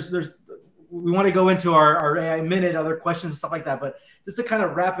want to go into our AI minute, other questions and stuff like that. But just to kind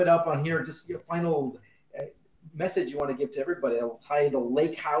of wrap it up on here, just your final message you want to give to everybody that will tie the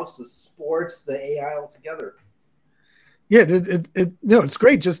lake house, the sports, the AI all together. Yeah, it's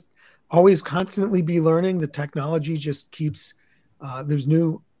great. Just always constantly be learning. The technology just keeps. There's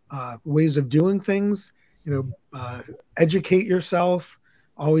new ways of doing things. Educate yourself.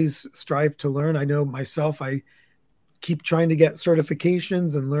 Always strive to learn. I know myself, I keep trying to get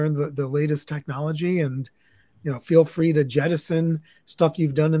certifications and learn the latest technology, and feel free to jettison stuff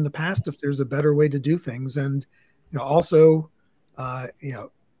you've done in the past if there's a better way to do things. And also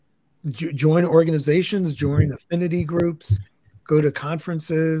join organizations, join affinity groups, go to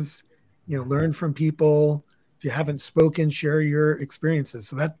conferences, learn from people. If you haven't spoken, share your experiences.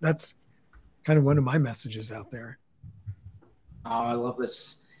 So that's kind of one of my messages out there. Oh, I love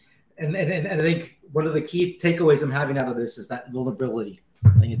this. And I think one of the key takeaways I'm having out of this is that vulnerability.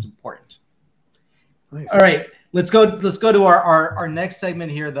 I think it's important. Nice. All right, let's go to our next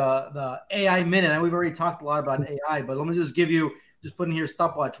segment here, the AI minute. And we've already talked a lot about AI, but let me just put in here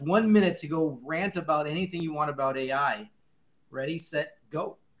stopwatch. 1 minute to go rant about anything you want about AI. Ready, set,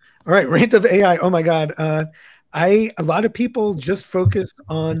 go. All right, rant of AI. Oh my God. A lot of people just focus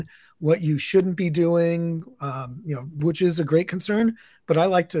on what you shouldn't be doing, which is a great concern. But I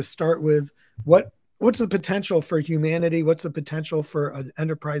like to start with what's the potential for humanity? What's the potential for an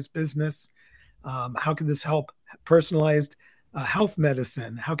enterprise business? How can this help personalized health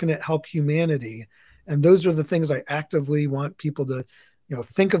medicine? How can it help humanity? And those are the things I actively want people to,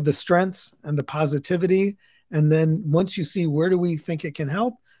 think of the strengths and the positivity. And then once you see where do we think it can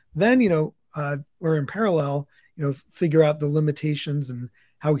help, then, we're in parallel, figure out the limitations and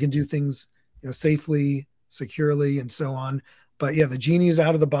how we can do things, safely, securely, and so on. But yeah, the genie is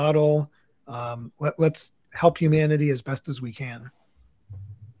out of the bottle. Let's help humanity as best as we can.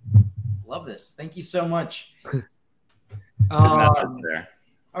 Love this. Thank you so much. Good message there.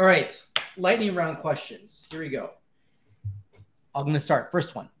 All right. Lightning round questions. Here we go. I'm going to start.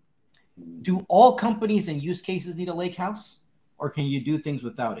 First one. Do all companies and use cases need a lake house, or can you do things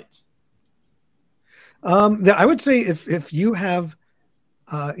without it? I would say if you have,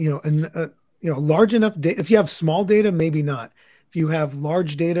 large enough data, if you have small data, maybe not. If you have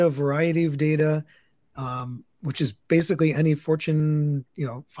large data, variety of data, which is basically any Fortune,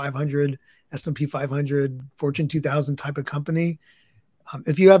 500, S&P 500, Fortune 2000 type of company.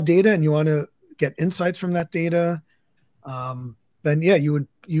 If you have data and you want to get insights from that data, then yeah, you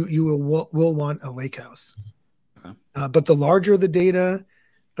will want a lakehouse. Okay. But the larger the data,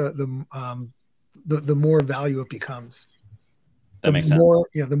 the more value it becomes. That makes sense.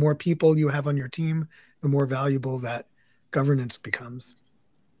 The more people you have on your team, the more valuable that governance becomes.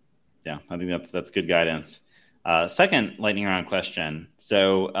 Yeah, I think that's good guidance. Second lightning round question.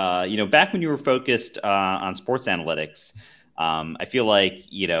 So, back when you were focused on sports analytics, I feel like,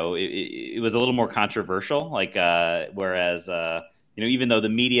 it was a little more controversial, like, whereas, even though the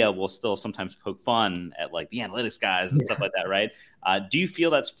media will still sometimes poke fun at like the analytics guys and stuff like that, right? Do you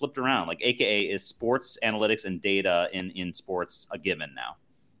feel that's flipped around? Like, AKA, is sports analytics and data in sports a given now?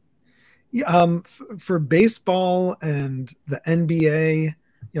 Yeah, for baseball and the NBA,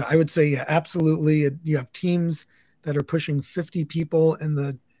 I would say, yeah, absolutely. You have teams that are pushing 50 people in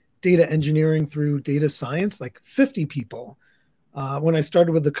the data engineering through data science, like 50 people. When I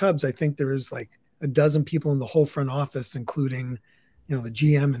started with the Cubs, I think there was like a dozen people in the whole front office, including, the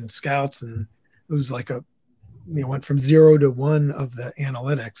GM and scouts. And it was like went from 0 to 1 of the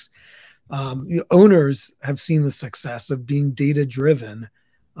analytics. The owners have seen the success of being data driven,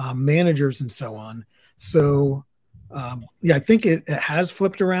 managers and so on. So I think it has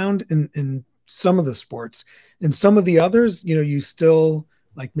flipped around in some of the sports. In some of the others, you still,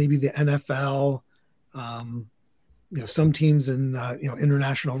 like maybe the NFL, some teams in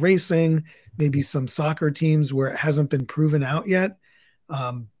international racing, maybe some soccer teams where it hasn't been proven out yet.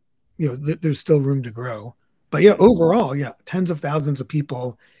 There's still room to grow. But overall, tens of thousands of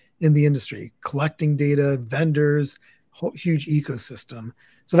people in the industry collecting data, vendors, huge ecosystem.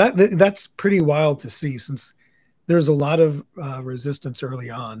 So that's pretty wild to see, since there's a lot of resistance early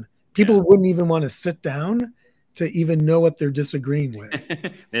on. People wouldn't even want to sit down to even know what they're disagreeing with.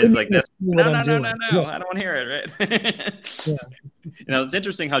 It's like this. No, I don't want to hear it, right? It's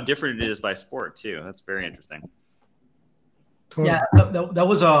interesting how different it is by sport too. That's very interesting. Totally. Yeah, that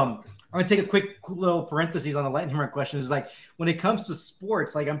was I'm gonna take a quick little parentheses on the lightning round question. Is like, when it comes to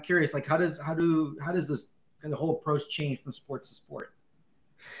sports, like I'm curious, like how does this kind of whole approach change from sport to sport?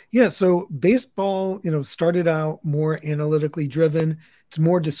 Yeah, so baseball, started out more analytically driven. It's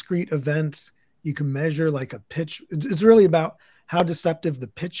more discrete events. You can measure like a pitch. It's really about how deceptive the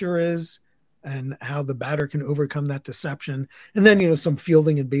pitcher is and how the batter can overcome that deception. And then, some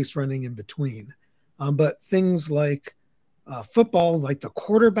fielding and base running in between. But things like football, like the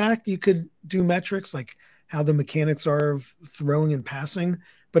quarterback, you could do metrics like how the mechanics are of throwing and passing,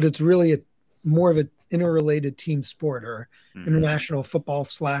 but it's really more of an interrelated team sport, or international football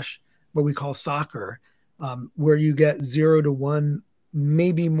 / what we call soccer, where you get 0 to 1,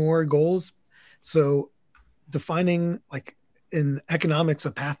 maybe more goals. So defining, like in economics,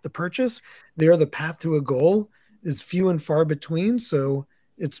 a path to purchase, there the path to a goal is few and far between. So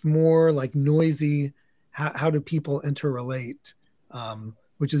it's more like noisy. How do people interrelate?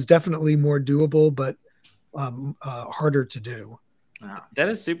 Which is definitely more doable, but harder to do. That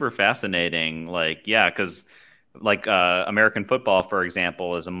is super fascinating. Because American football, for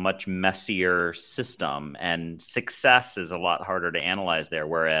example, is a much messier system, and success is a lot harder to analyze there.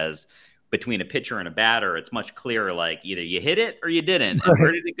 Whereas between a pitcher and a batter, it's much clearer. Like either you hit it or you didn't, and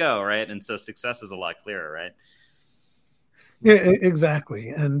where did it go, right? And so success is a lot clearer, right? Yeah,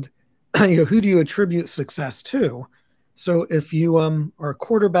 exactly. And who do you attribute success to? So if you are a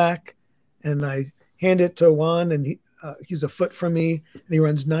quarterback, and I hand it to Juan, and he's a foot from me, and he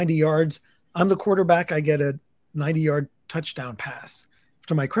runs 90 yards, I'm the quarterback. I get a 90-yard touchdown pass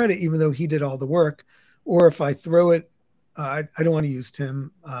to my credit, even though he did all the work. Or if I throw it, I don't want to use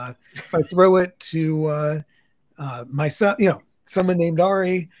Tim. If I throw it to myself, someone named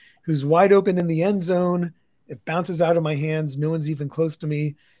Ari, who's wide open in the end zone, it bounces out of my hands. No one's even close to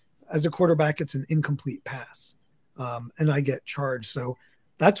me. As a quarterback, it's an incomplete pass, and I get charged. So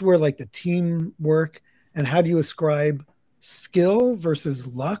that's where like the team work and how do you ascribe skill versus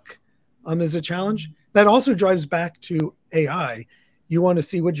luck is a challenge. That also drives back to AI. You want to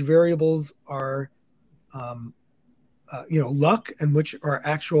see which variables are luck and which are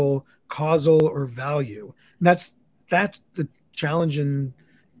actual causal or value. And that's the challenge in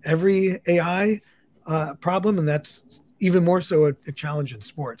every AI problem, and that's even more so a challenge in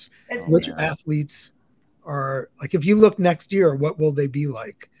sports. Which athletes are like, if you look next year, what will they be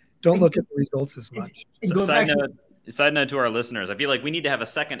like? Don't look at the results as much. Side note to our listeners, I feel like we need to have a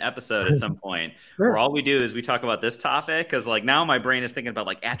second episode at some point where all we do is we talk about this topic, because like now my brain is thinking about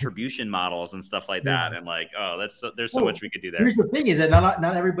like attribution models and stuff like that, and like, there's so much we could do there. Here's the thing: is that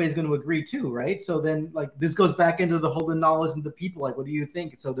not everybody's going to agree too, right? So then like this goes back into the whole knowledge and the people. Like, what do you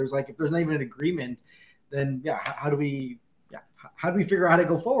think? So there's like, if there's not even an agreement, then how do we figure out how to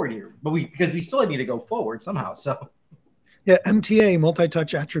go forward here? But because we still need to go forward somehow. So. Yeah, MTA,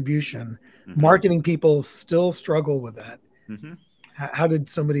 multi-touch attribution. Marketing people still struggle with that. How did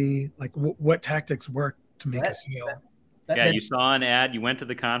somebody, like, what tactics work to make a sale? You saw an ad, you went to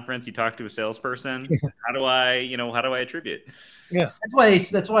the conference, you talked to a salesperson. How do I attribute? Yeah,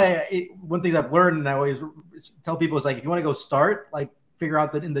 that's why one thing I've learned, and I always tell people, is like, if you want to go start, like, figure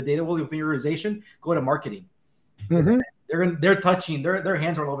out that in the data world within your organization, go to marketing. They're touching, their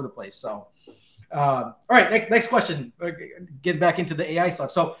hands are all over the place. So. All right, next question. Getting back into the AI stuff.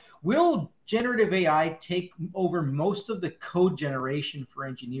 So, will generative AI take over most of the code generation for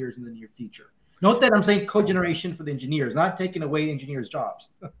engineers in the near future? Note that I'm saying code generation for the engineers, not taking away engineers'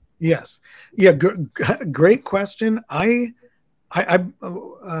 jobs. Yes. Yeah, great question. I I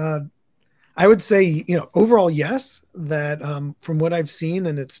would say, overall, yes, that from what I've seen,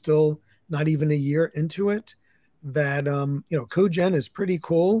 and it's still not even a year into it, that, code gen is pretty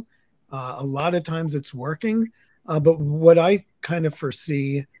cool. A lot of times it's working. But what I kind of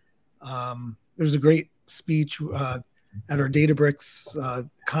foresee, there's a great speech at our Databricks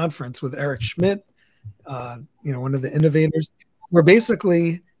conference with Eric Schmidt, one of the innovators, where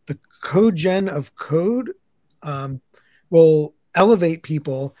basically the code gen of code will elevate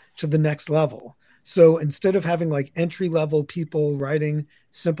people to the next level. So instead of having like entry level people writing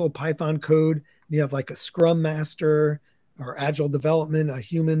simple Python code, you have like a Scrum Master or Agile development, a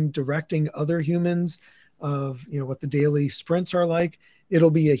human directing other humans of what the daily sprints are like. It'll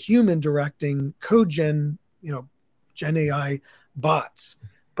be a human directing code gen, Gen AI bots,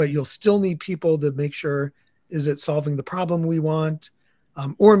 but you'll still need people to make sure, is it solving the problem we want?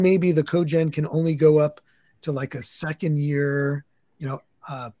 Or maybe the code gen can only go up to like a second year,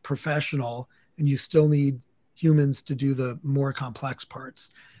 professional, and you still need humans to do the more complex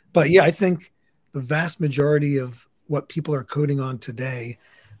parts. But yeah, I think the vast majority of what people are coding on today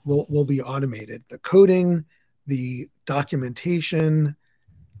will be automated. The coding, the documentation,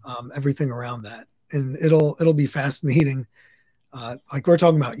 everything around that, and it'll be fascinating. Like we're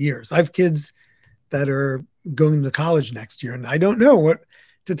talking about years. I have kids that are going to college next year, and I don't know what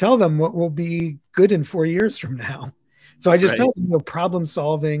to tell them what will be good in 4 years from now. So I just tell them, problem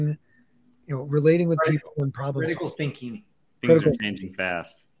solving, relating with people and problem critical solving. thinking. Things are changing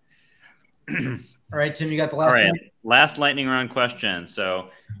fast. All right, Tim, you got the last one. Last lightning round question. So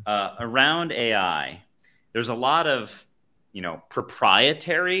around AI, there's a lot of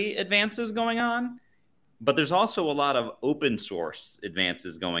proprietary advances going on, but there's also a lot of open source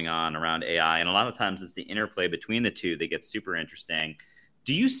advances going on around AI, and a lot of times it's the interplay between the two that gets super interesting.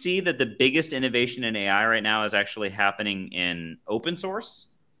 Do you see that the biggest innovation in AI right now is actually happening in open source?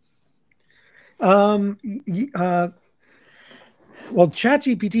 Well,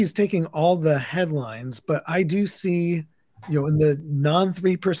 ChatGPT is taking all the headlines, but I do see, in the non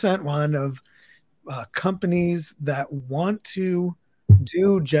 3% one of companies that want to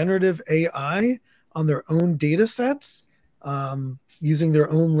do generative AI on their own data sets, using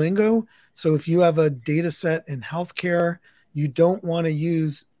their own lingo. So if you have a data set in healthcare, you don't want to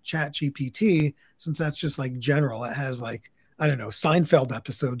use ChatGPT, since that's just like general. It has like, I don't know, Seinfeld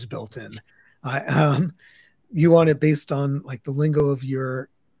episodes built in. You want it based on like the lingo of your,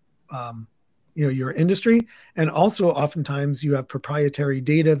 your industry. And also oftentimes you have proprietary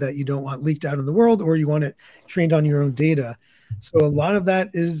data that you don't want leaked out in the world, or you want it trained on your own data. So a lot of that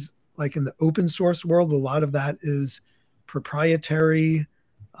is like in the open source world, a lot of that is proprietary.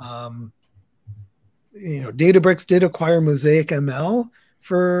 Databricks did acquire Mosaic ML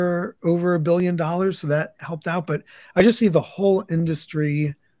for over $1 billion, so that helped out. But I just see the whole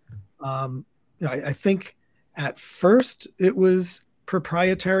industry. I think at first it was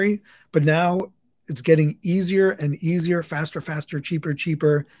proprietary, but now it's getting easier and easier, faster, cheaper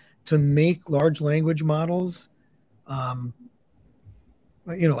to make large language models.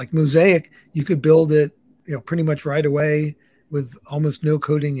 Like Mosaic, you could build it, pretty much right away with almost no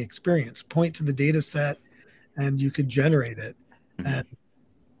coding experience. Point to the data set and you could generate it. And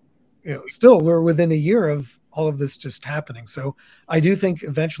still we're within a year of all of this just happening. So I do think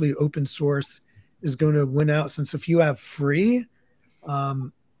eventually open source is going to win out, since if you have free,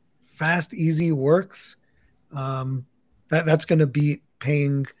 fast, easy works, that's going to beat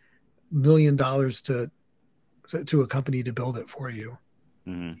paying $1 million to a company to build it for you.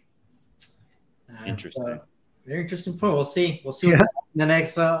 Mm-hmm. Interesting. Very interesting point. We'll see. We'll see what the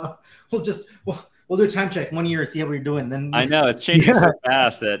next. We'll do a time check 1 year, see how we're doing. Then I know it's changing so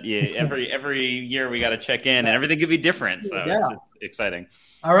fast that every year we got to check in, and everything could be different. So it's exciting.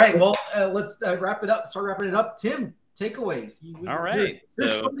 All right. Well, let's wrap it up. Start wrapping it up. Tim, takeaways. All right.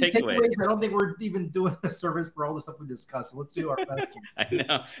 There's so many takeaways. I don't think we're even doing a service for all the stuff we discussed. So let's do our best. I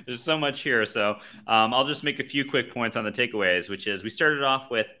know there's so much here. So I'll just make a few quick points on the takeaways, which is we started off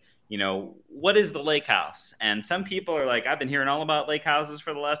with, what is the Lakehouse? And some people are like, I've been hearing all about lake houses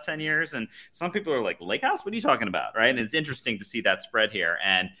for the last 10 years. And some people are like, Lakehouse? What are you talking about? Right. And it's interesting to see that spread here.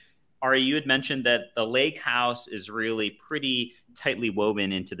 And Ari, you had mentioned that the Lakehouse is really pretty tightly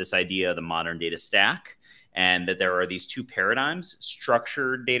woven into this idea of the modern data stack, and that there are these two paradigms: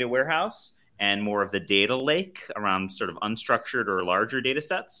 structured data warehouse and more of the data lake around sort of unstructured or larger data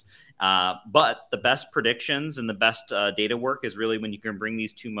sets. But the best predictions and the best data work is really when you can bring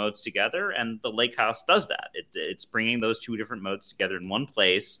these two modes together, and the Lakehouse does that. It's bringing those two different modes together in one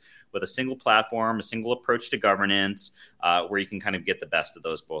place with a single platform, a single approach to governance, where you can kind of get the best of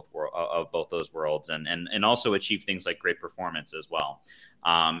both those worlds, and also achieve things like great performance as well.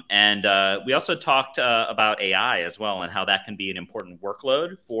 We also talked about AI as well, and how that can be an important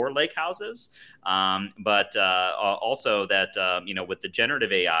workload for lakehouses. But also that, with the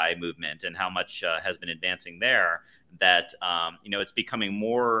generative AI movement and how much has been advancing there, that it's becoming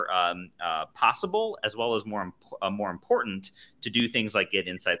more possible, as well as more important, to do things like get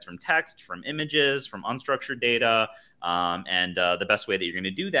insights from text, from images, from unstructured data. The best way that you're going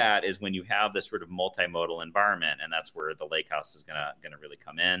to do that is when you have this sort of multimodal environment, and that's where the Lakehouse is going to really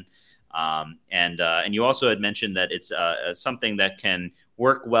come in. And you also had mentioned that it's something that can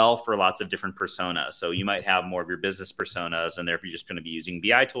work well for lots of different personas. So you might have more of your business personas, and they're just going to be using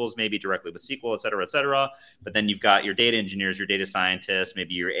BI tools, maybe directly with SQL, et cetera, et cetera. But then you've got your data engineers, your data scientists,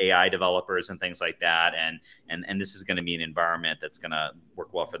 maybe your AI developers and things like that. And this is going to be an environment that's going to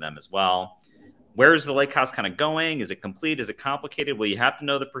work well for them as well. Where is the Lakehouse kind of going? Is it complete? Is it complicated? Well, you have to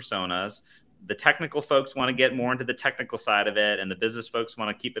know the personas. The technical folks want to get more into the technical side of it, and the business folks want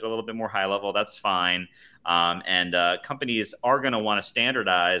to keep it a little bit more high level. That's fine. Companies are going to want to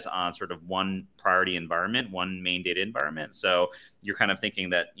standardize on sort of one priority environment, one main data environment. So you're kind of thinking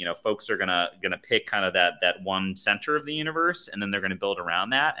that, folks are going to pick kind of that one center of the universe, and then they're going to build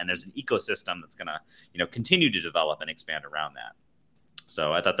around that. And there's an ecosystem that's going to, continue to develop and expand around that.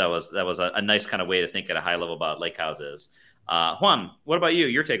 So I thought that was a nice kind of way to think at a high level about lakehouses. Juan, what about you?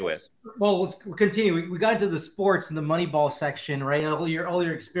 Your takeaways? Well, let's continue. We got into the sports and the Moneyball section, right? All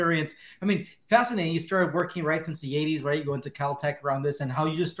your experience. I mean, it's fascinating. You started working right since the 80s, right? You go into Caltech around this, and how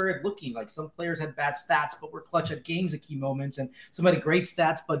you just started looking like some players had bad stats, but were clutch at games at key moments, and some had great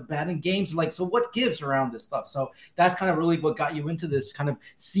stats, but bad in games. Like, so what gives around this stuff? So that's kind of really what got you into this, kind of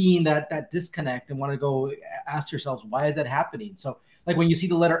seeing that disconnect and want to go ask yourselves, why is that happening? So, like when you see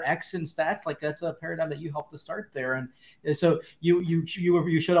the letter X in stats, like that's a paradigm that you helped to start there. And so you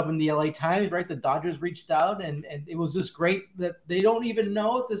showed up in the LA Times, right? The Dodgers reached out, and it was just great that they don't even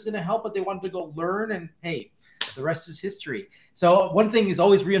know if this is going to help, but they wanted to go learn, and hey, the rest is history. So one thing is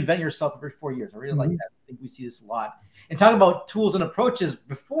always reinvent yourself every 4 years. I really like that. I think we see this a lot. And talking about tools and approaches,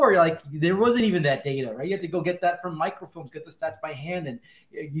 before, like, there wasn't even that data, right? You had to go get that from microfilms, get the stats by hand, and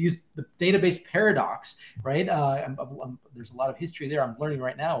use the database paradox, right? There's a lot of history there I'm learning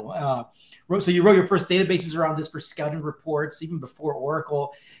right now. So you wrote your first databases around this for scouting reports, even before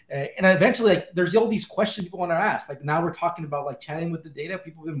Oracle. And eventually, like, there's all these questions people want to ask. Like, now we're talking about like chatting with the data.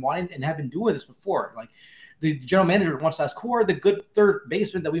 People have been wanting and have been doing this before. Like, the general manager wants to ask, who are the good third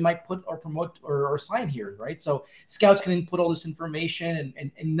basemen that we might put or promote or sign here, right? So scouts can input all this information,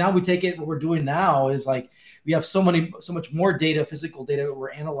 and now we take it. What we're doing now is, like, we have so much more data, physical data that we're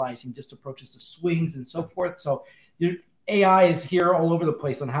analyzing, just approaches to swings and so forth. So AI is here all over the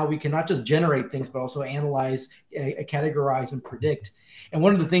place on how we can not just generate things, but also analyze, categorize, and predict. And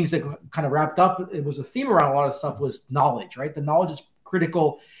one of the things that kind of wrapped up, it was a theme around a lot of stuff, was knowledge, right? The knowledge is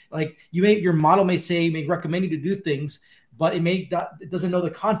critical. Like, your model may recommend you to do things, but it doesn't know the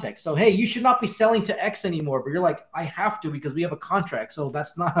context. So, hey, you should not be selling to X anymore, but you're like, I have to because we have a contract. So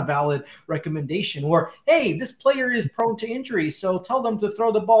that's not a valid recommendation. Or, hey, this player is prone to injury, so tell them to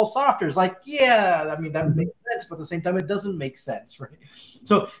throw the ball softer. It's like, yeah, I mean, that makes sense, but at the same time, it doesn't make sense, right?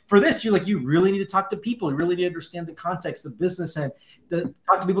 So for this, you really need to talk to people. You really need to understand the context, the business, and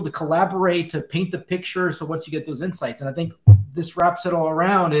talk to people to collaborate, to paint the picture. So once you get those insights, and I think this wraps it all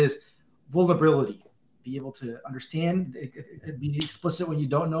around, is vulnerability. Be able to understand, be explicit when you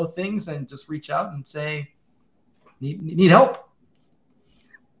don't know things, and just reach out and say, need help.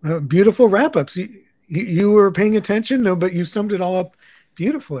 Beautiful wrap-ups. You were paying attention, no, but you summed it all up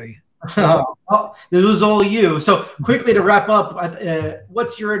beautifully. Well, this was all you. So quickly to wrap up,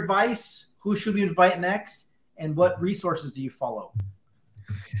 what's your advice? Who should we invite next? And what resources do you follow?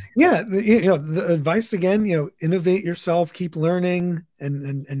 Yeah, the advice again, innovate yourself, keep learning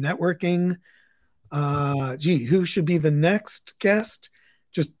and networking. Who should be the next guest?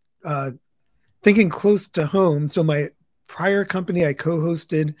 Just thinking close to home. So my prior company, I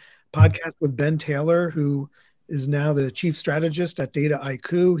co-hosted podcast with Ben Taylor, who is now the chief strategist at Data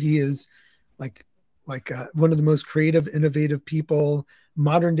IQ. He is like one of the most creative, innovative people.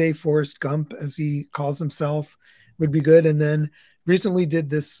 Modern day Forrest Gump, as he calls himself, would be good. And then recently did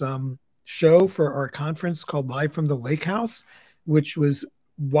this show for our conference called Live from the Lakehouse, which was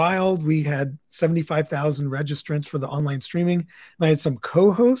wild. We had 75,000 registrants for the online streaming, and I had some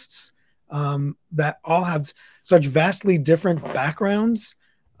co-hosts that all have such vastly different backgrounds,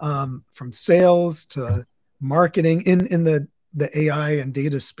 from sales to marketing in the AI and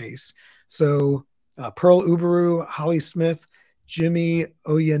data space. So Pearl Uberu, Holly Smith, Jimmy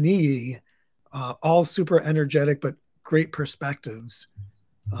Oyeniyi, all super energetic, but great perspectives,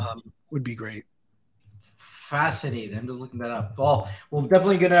 would be great. Fascinating. I'm just looking that up. Well, we're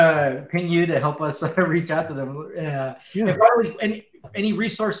definitely gonna ping you to help us reach out to them. And finally, any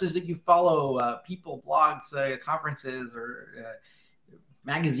resources that you follow, people, blogs, conferences, or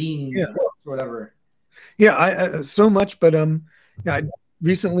magazines, books, whatever. Yeah, I so much, but I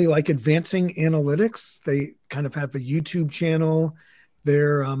recently like Advancing Analytics. They kind of have a YouTube channel.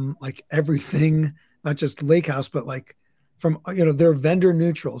 They're like everything, not just Lakehouse, but like from they're vendor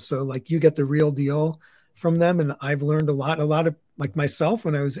neutral. So like you get the real deal from them, and I've learned a lot of like myself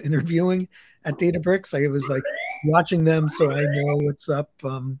when I was interviewing at Databricks. I was like watching them, so I know what's up.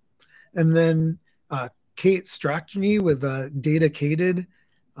 And then Kate Strachny with Datacated.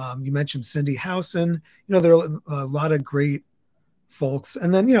 You mentioned Cindy Howson. There are a lot of great folks.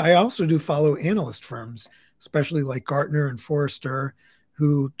 And then, I also do follow analyst firms, especially like Gartner and Forrester,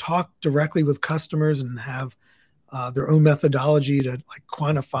 who talk directly with customers and have their own methodology to like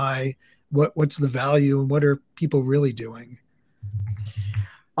quantify what's the value and what are people really doing.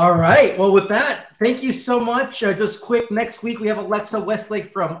 All right. Well, with that, thank you so much. Just quick, next week we have Alexa Westlake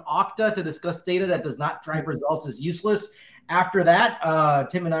from Okta to discuss data that does not drive results is useless. After that,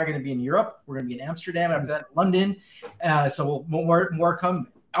 Tim and I are going to be in Europe. We're going to be in Amsterdam. After that, London. So more come.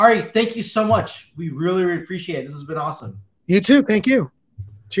 Ari, thank you so much. We really, really appreciate it. This has been awesome. You too. Thank you.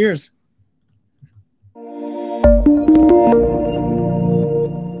 Cheers.